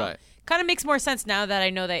situation. So kind of makes more sense now that I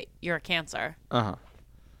know that you're a Cancer.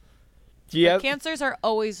 Yeah. Cancers are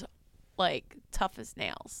always like tough as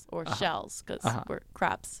nails or shells because we're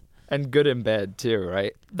craps. And good in bed too,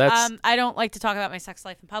 right? That's I don't like to talk about my sex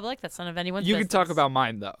life in public. That's none of anyone's you business. can talk about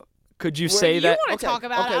mine though. Could you say You that? want to talk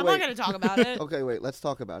about it? I'm wait. not going to talk about it. Okay, wait. Let's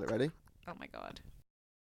talk about it. Ready? Oh my god.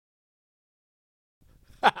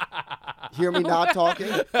 Hear me not talking?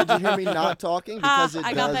 Did you hear me not talking? Because it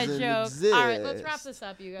I got that doesn't joke. exist. All right, let's wrap this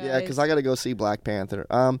up, you guys. Yeah, because I got to go see Black Panther.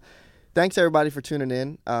 Thanks, everybody, for tuning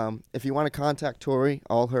in. If you want to contact Tory,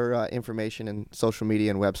 all her information and social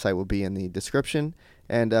media and website will be in the description.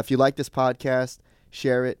 And if you like this podcast,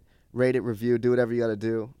 share it, rate it, review, do whatever you got to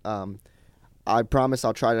do. I promise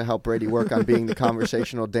I'll try to help Brady work on being the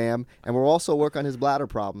conversational dam, and we'll also work on his bladder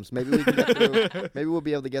problems. Maybe we can get through. Maybe we'll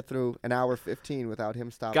be able to get through an hour 15 without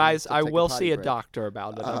him stopping. Guys, to I take will potty see a break. doctor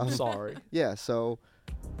about it. I'm sorry. Yeah, so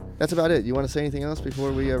that's about it. You want to say anything else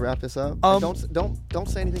before we wrap this up? Don't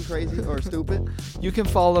say anything crazy or stupid. You can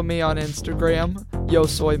follow me on Instagram, Yo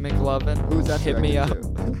Soy McLovin. Who's that? Hit me up.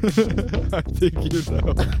 I think you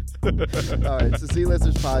know. All right, it's the Z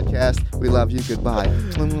Listeners Podcast. We love you. Goodbye.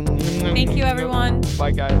 Thank you, everyone.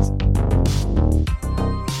 Bye, guys.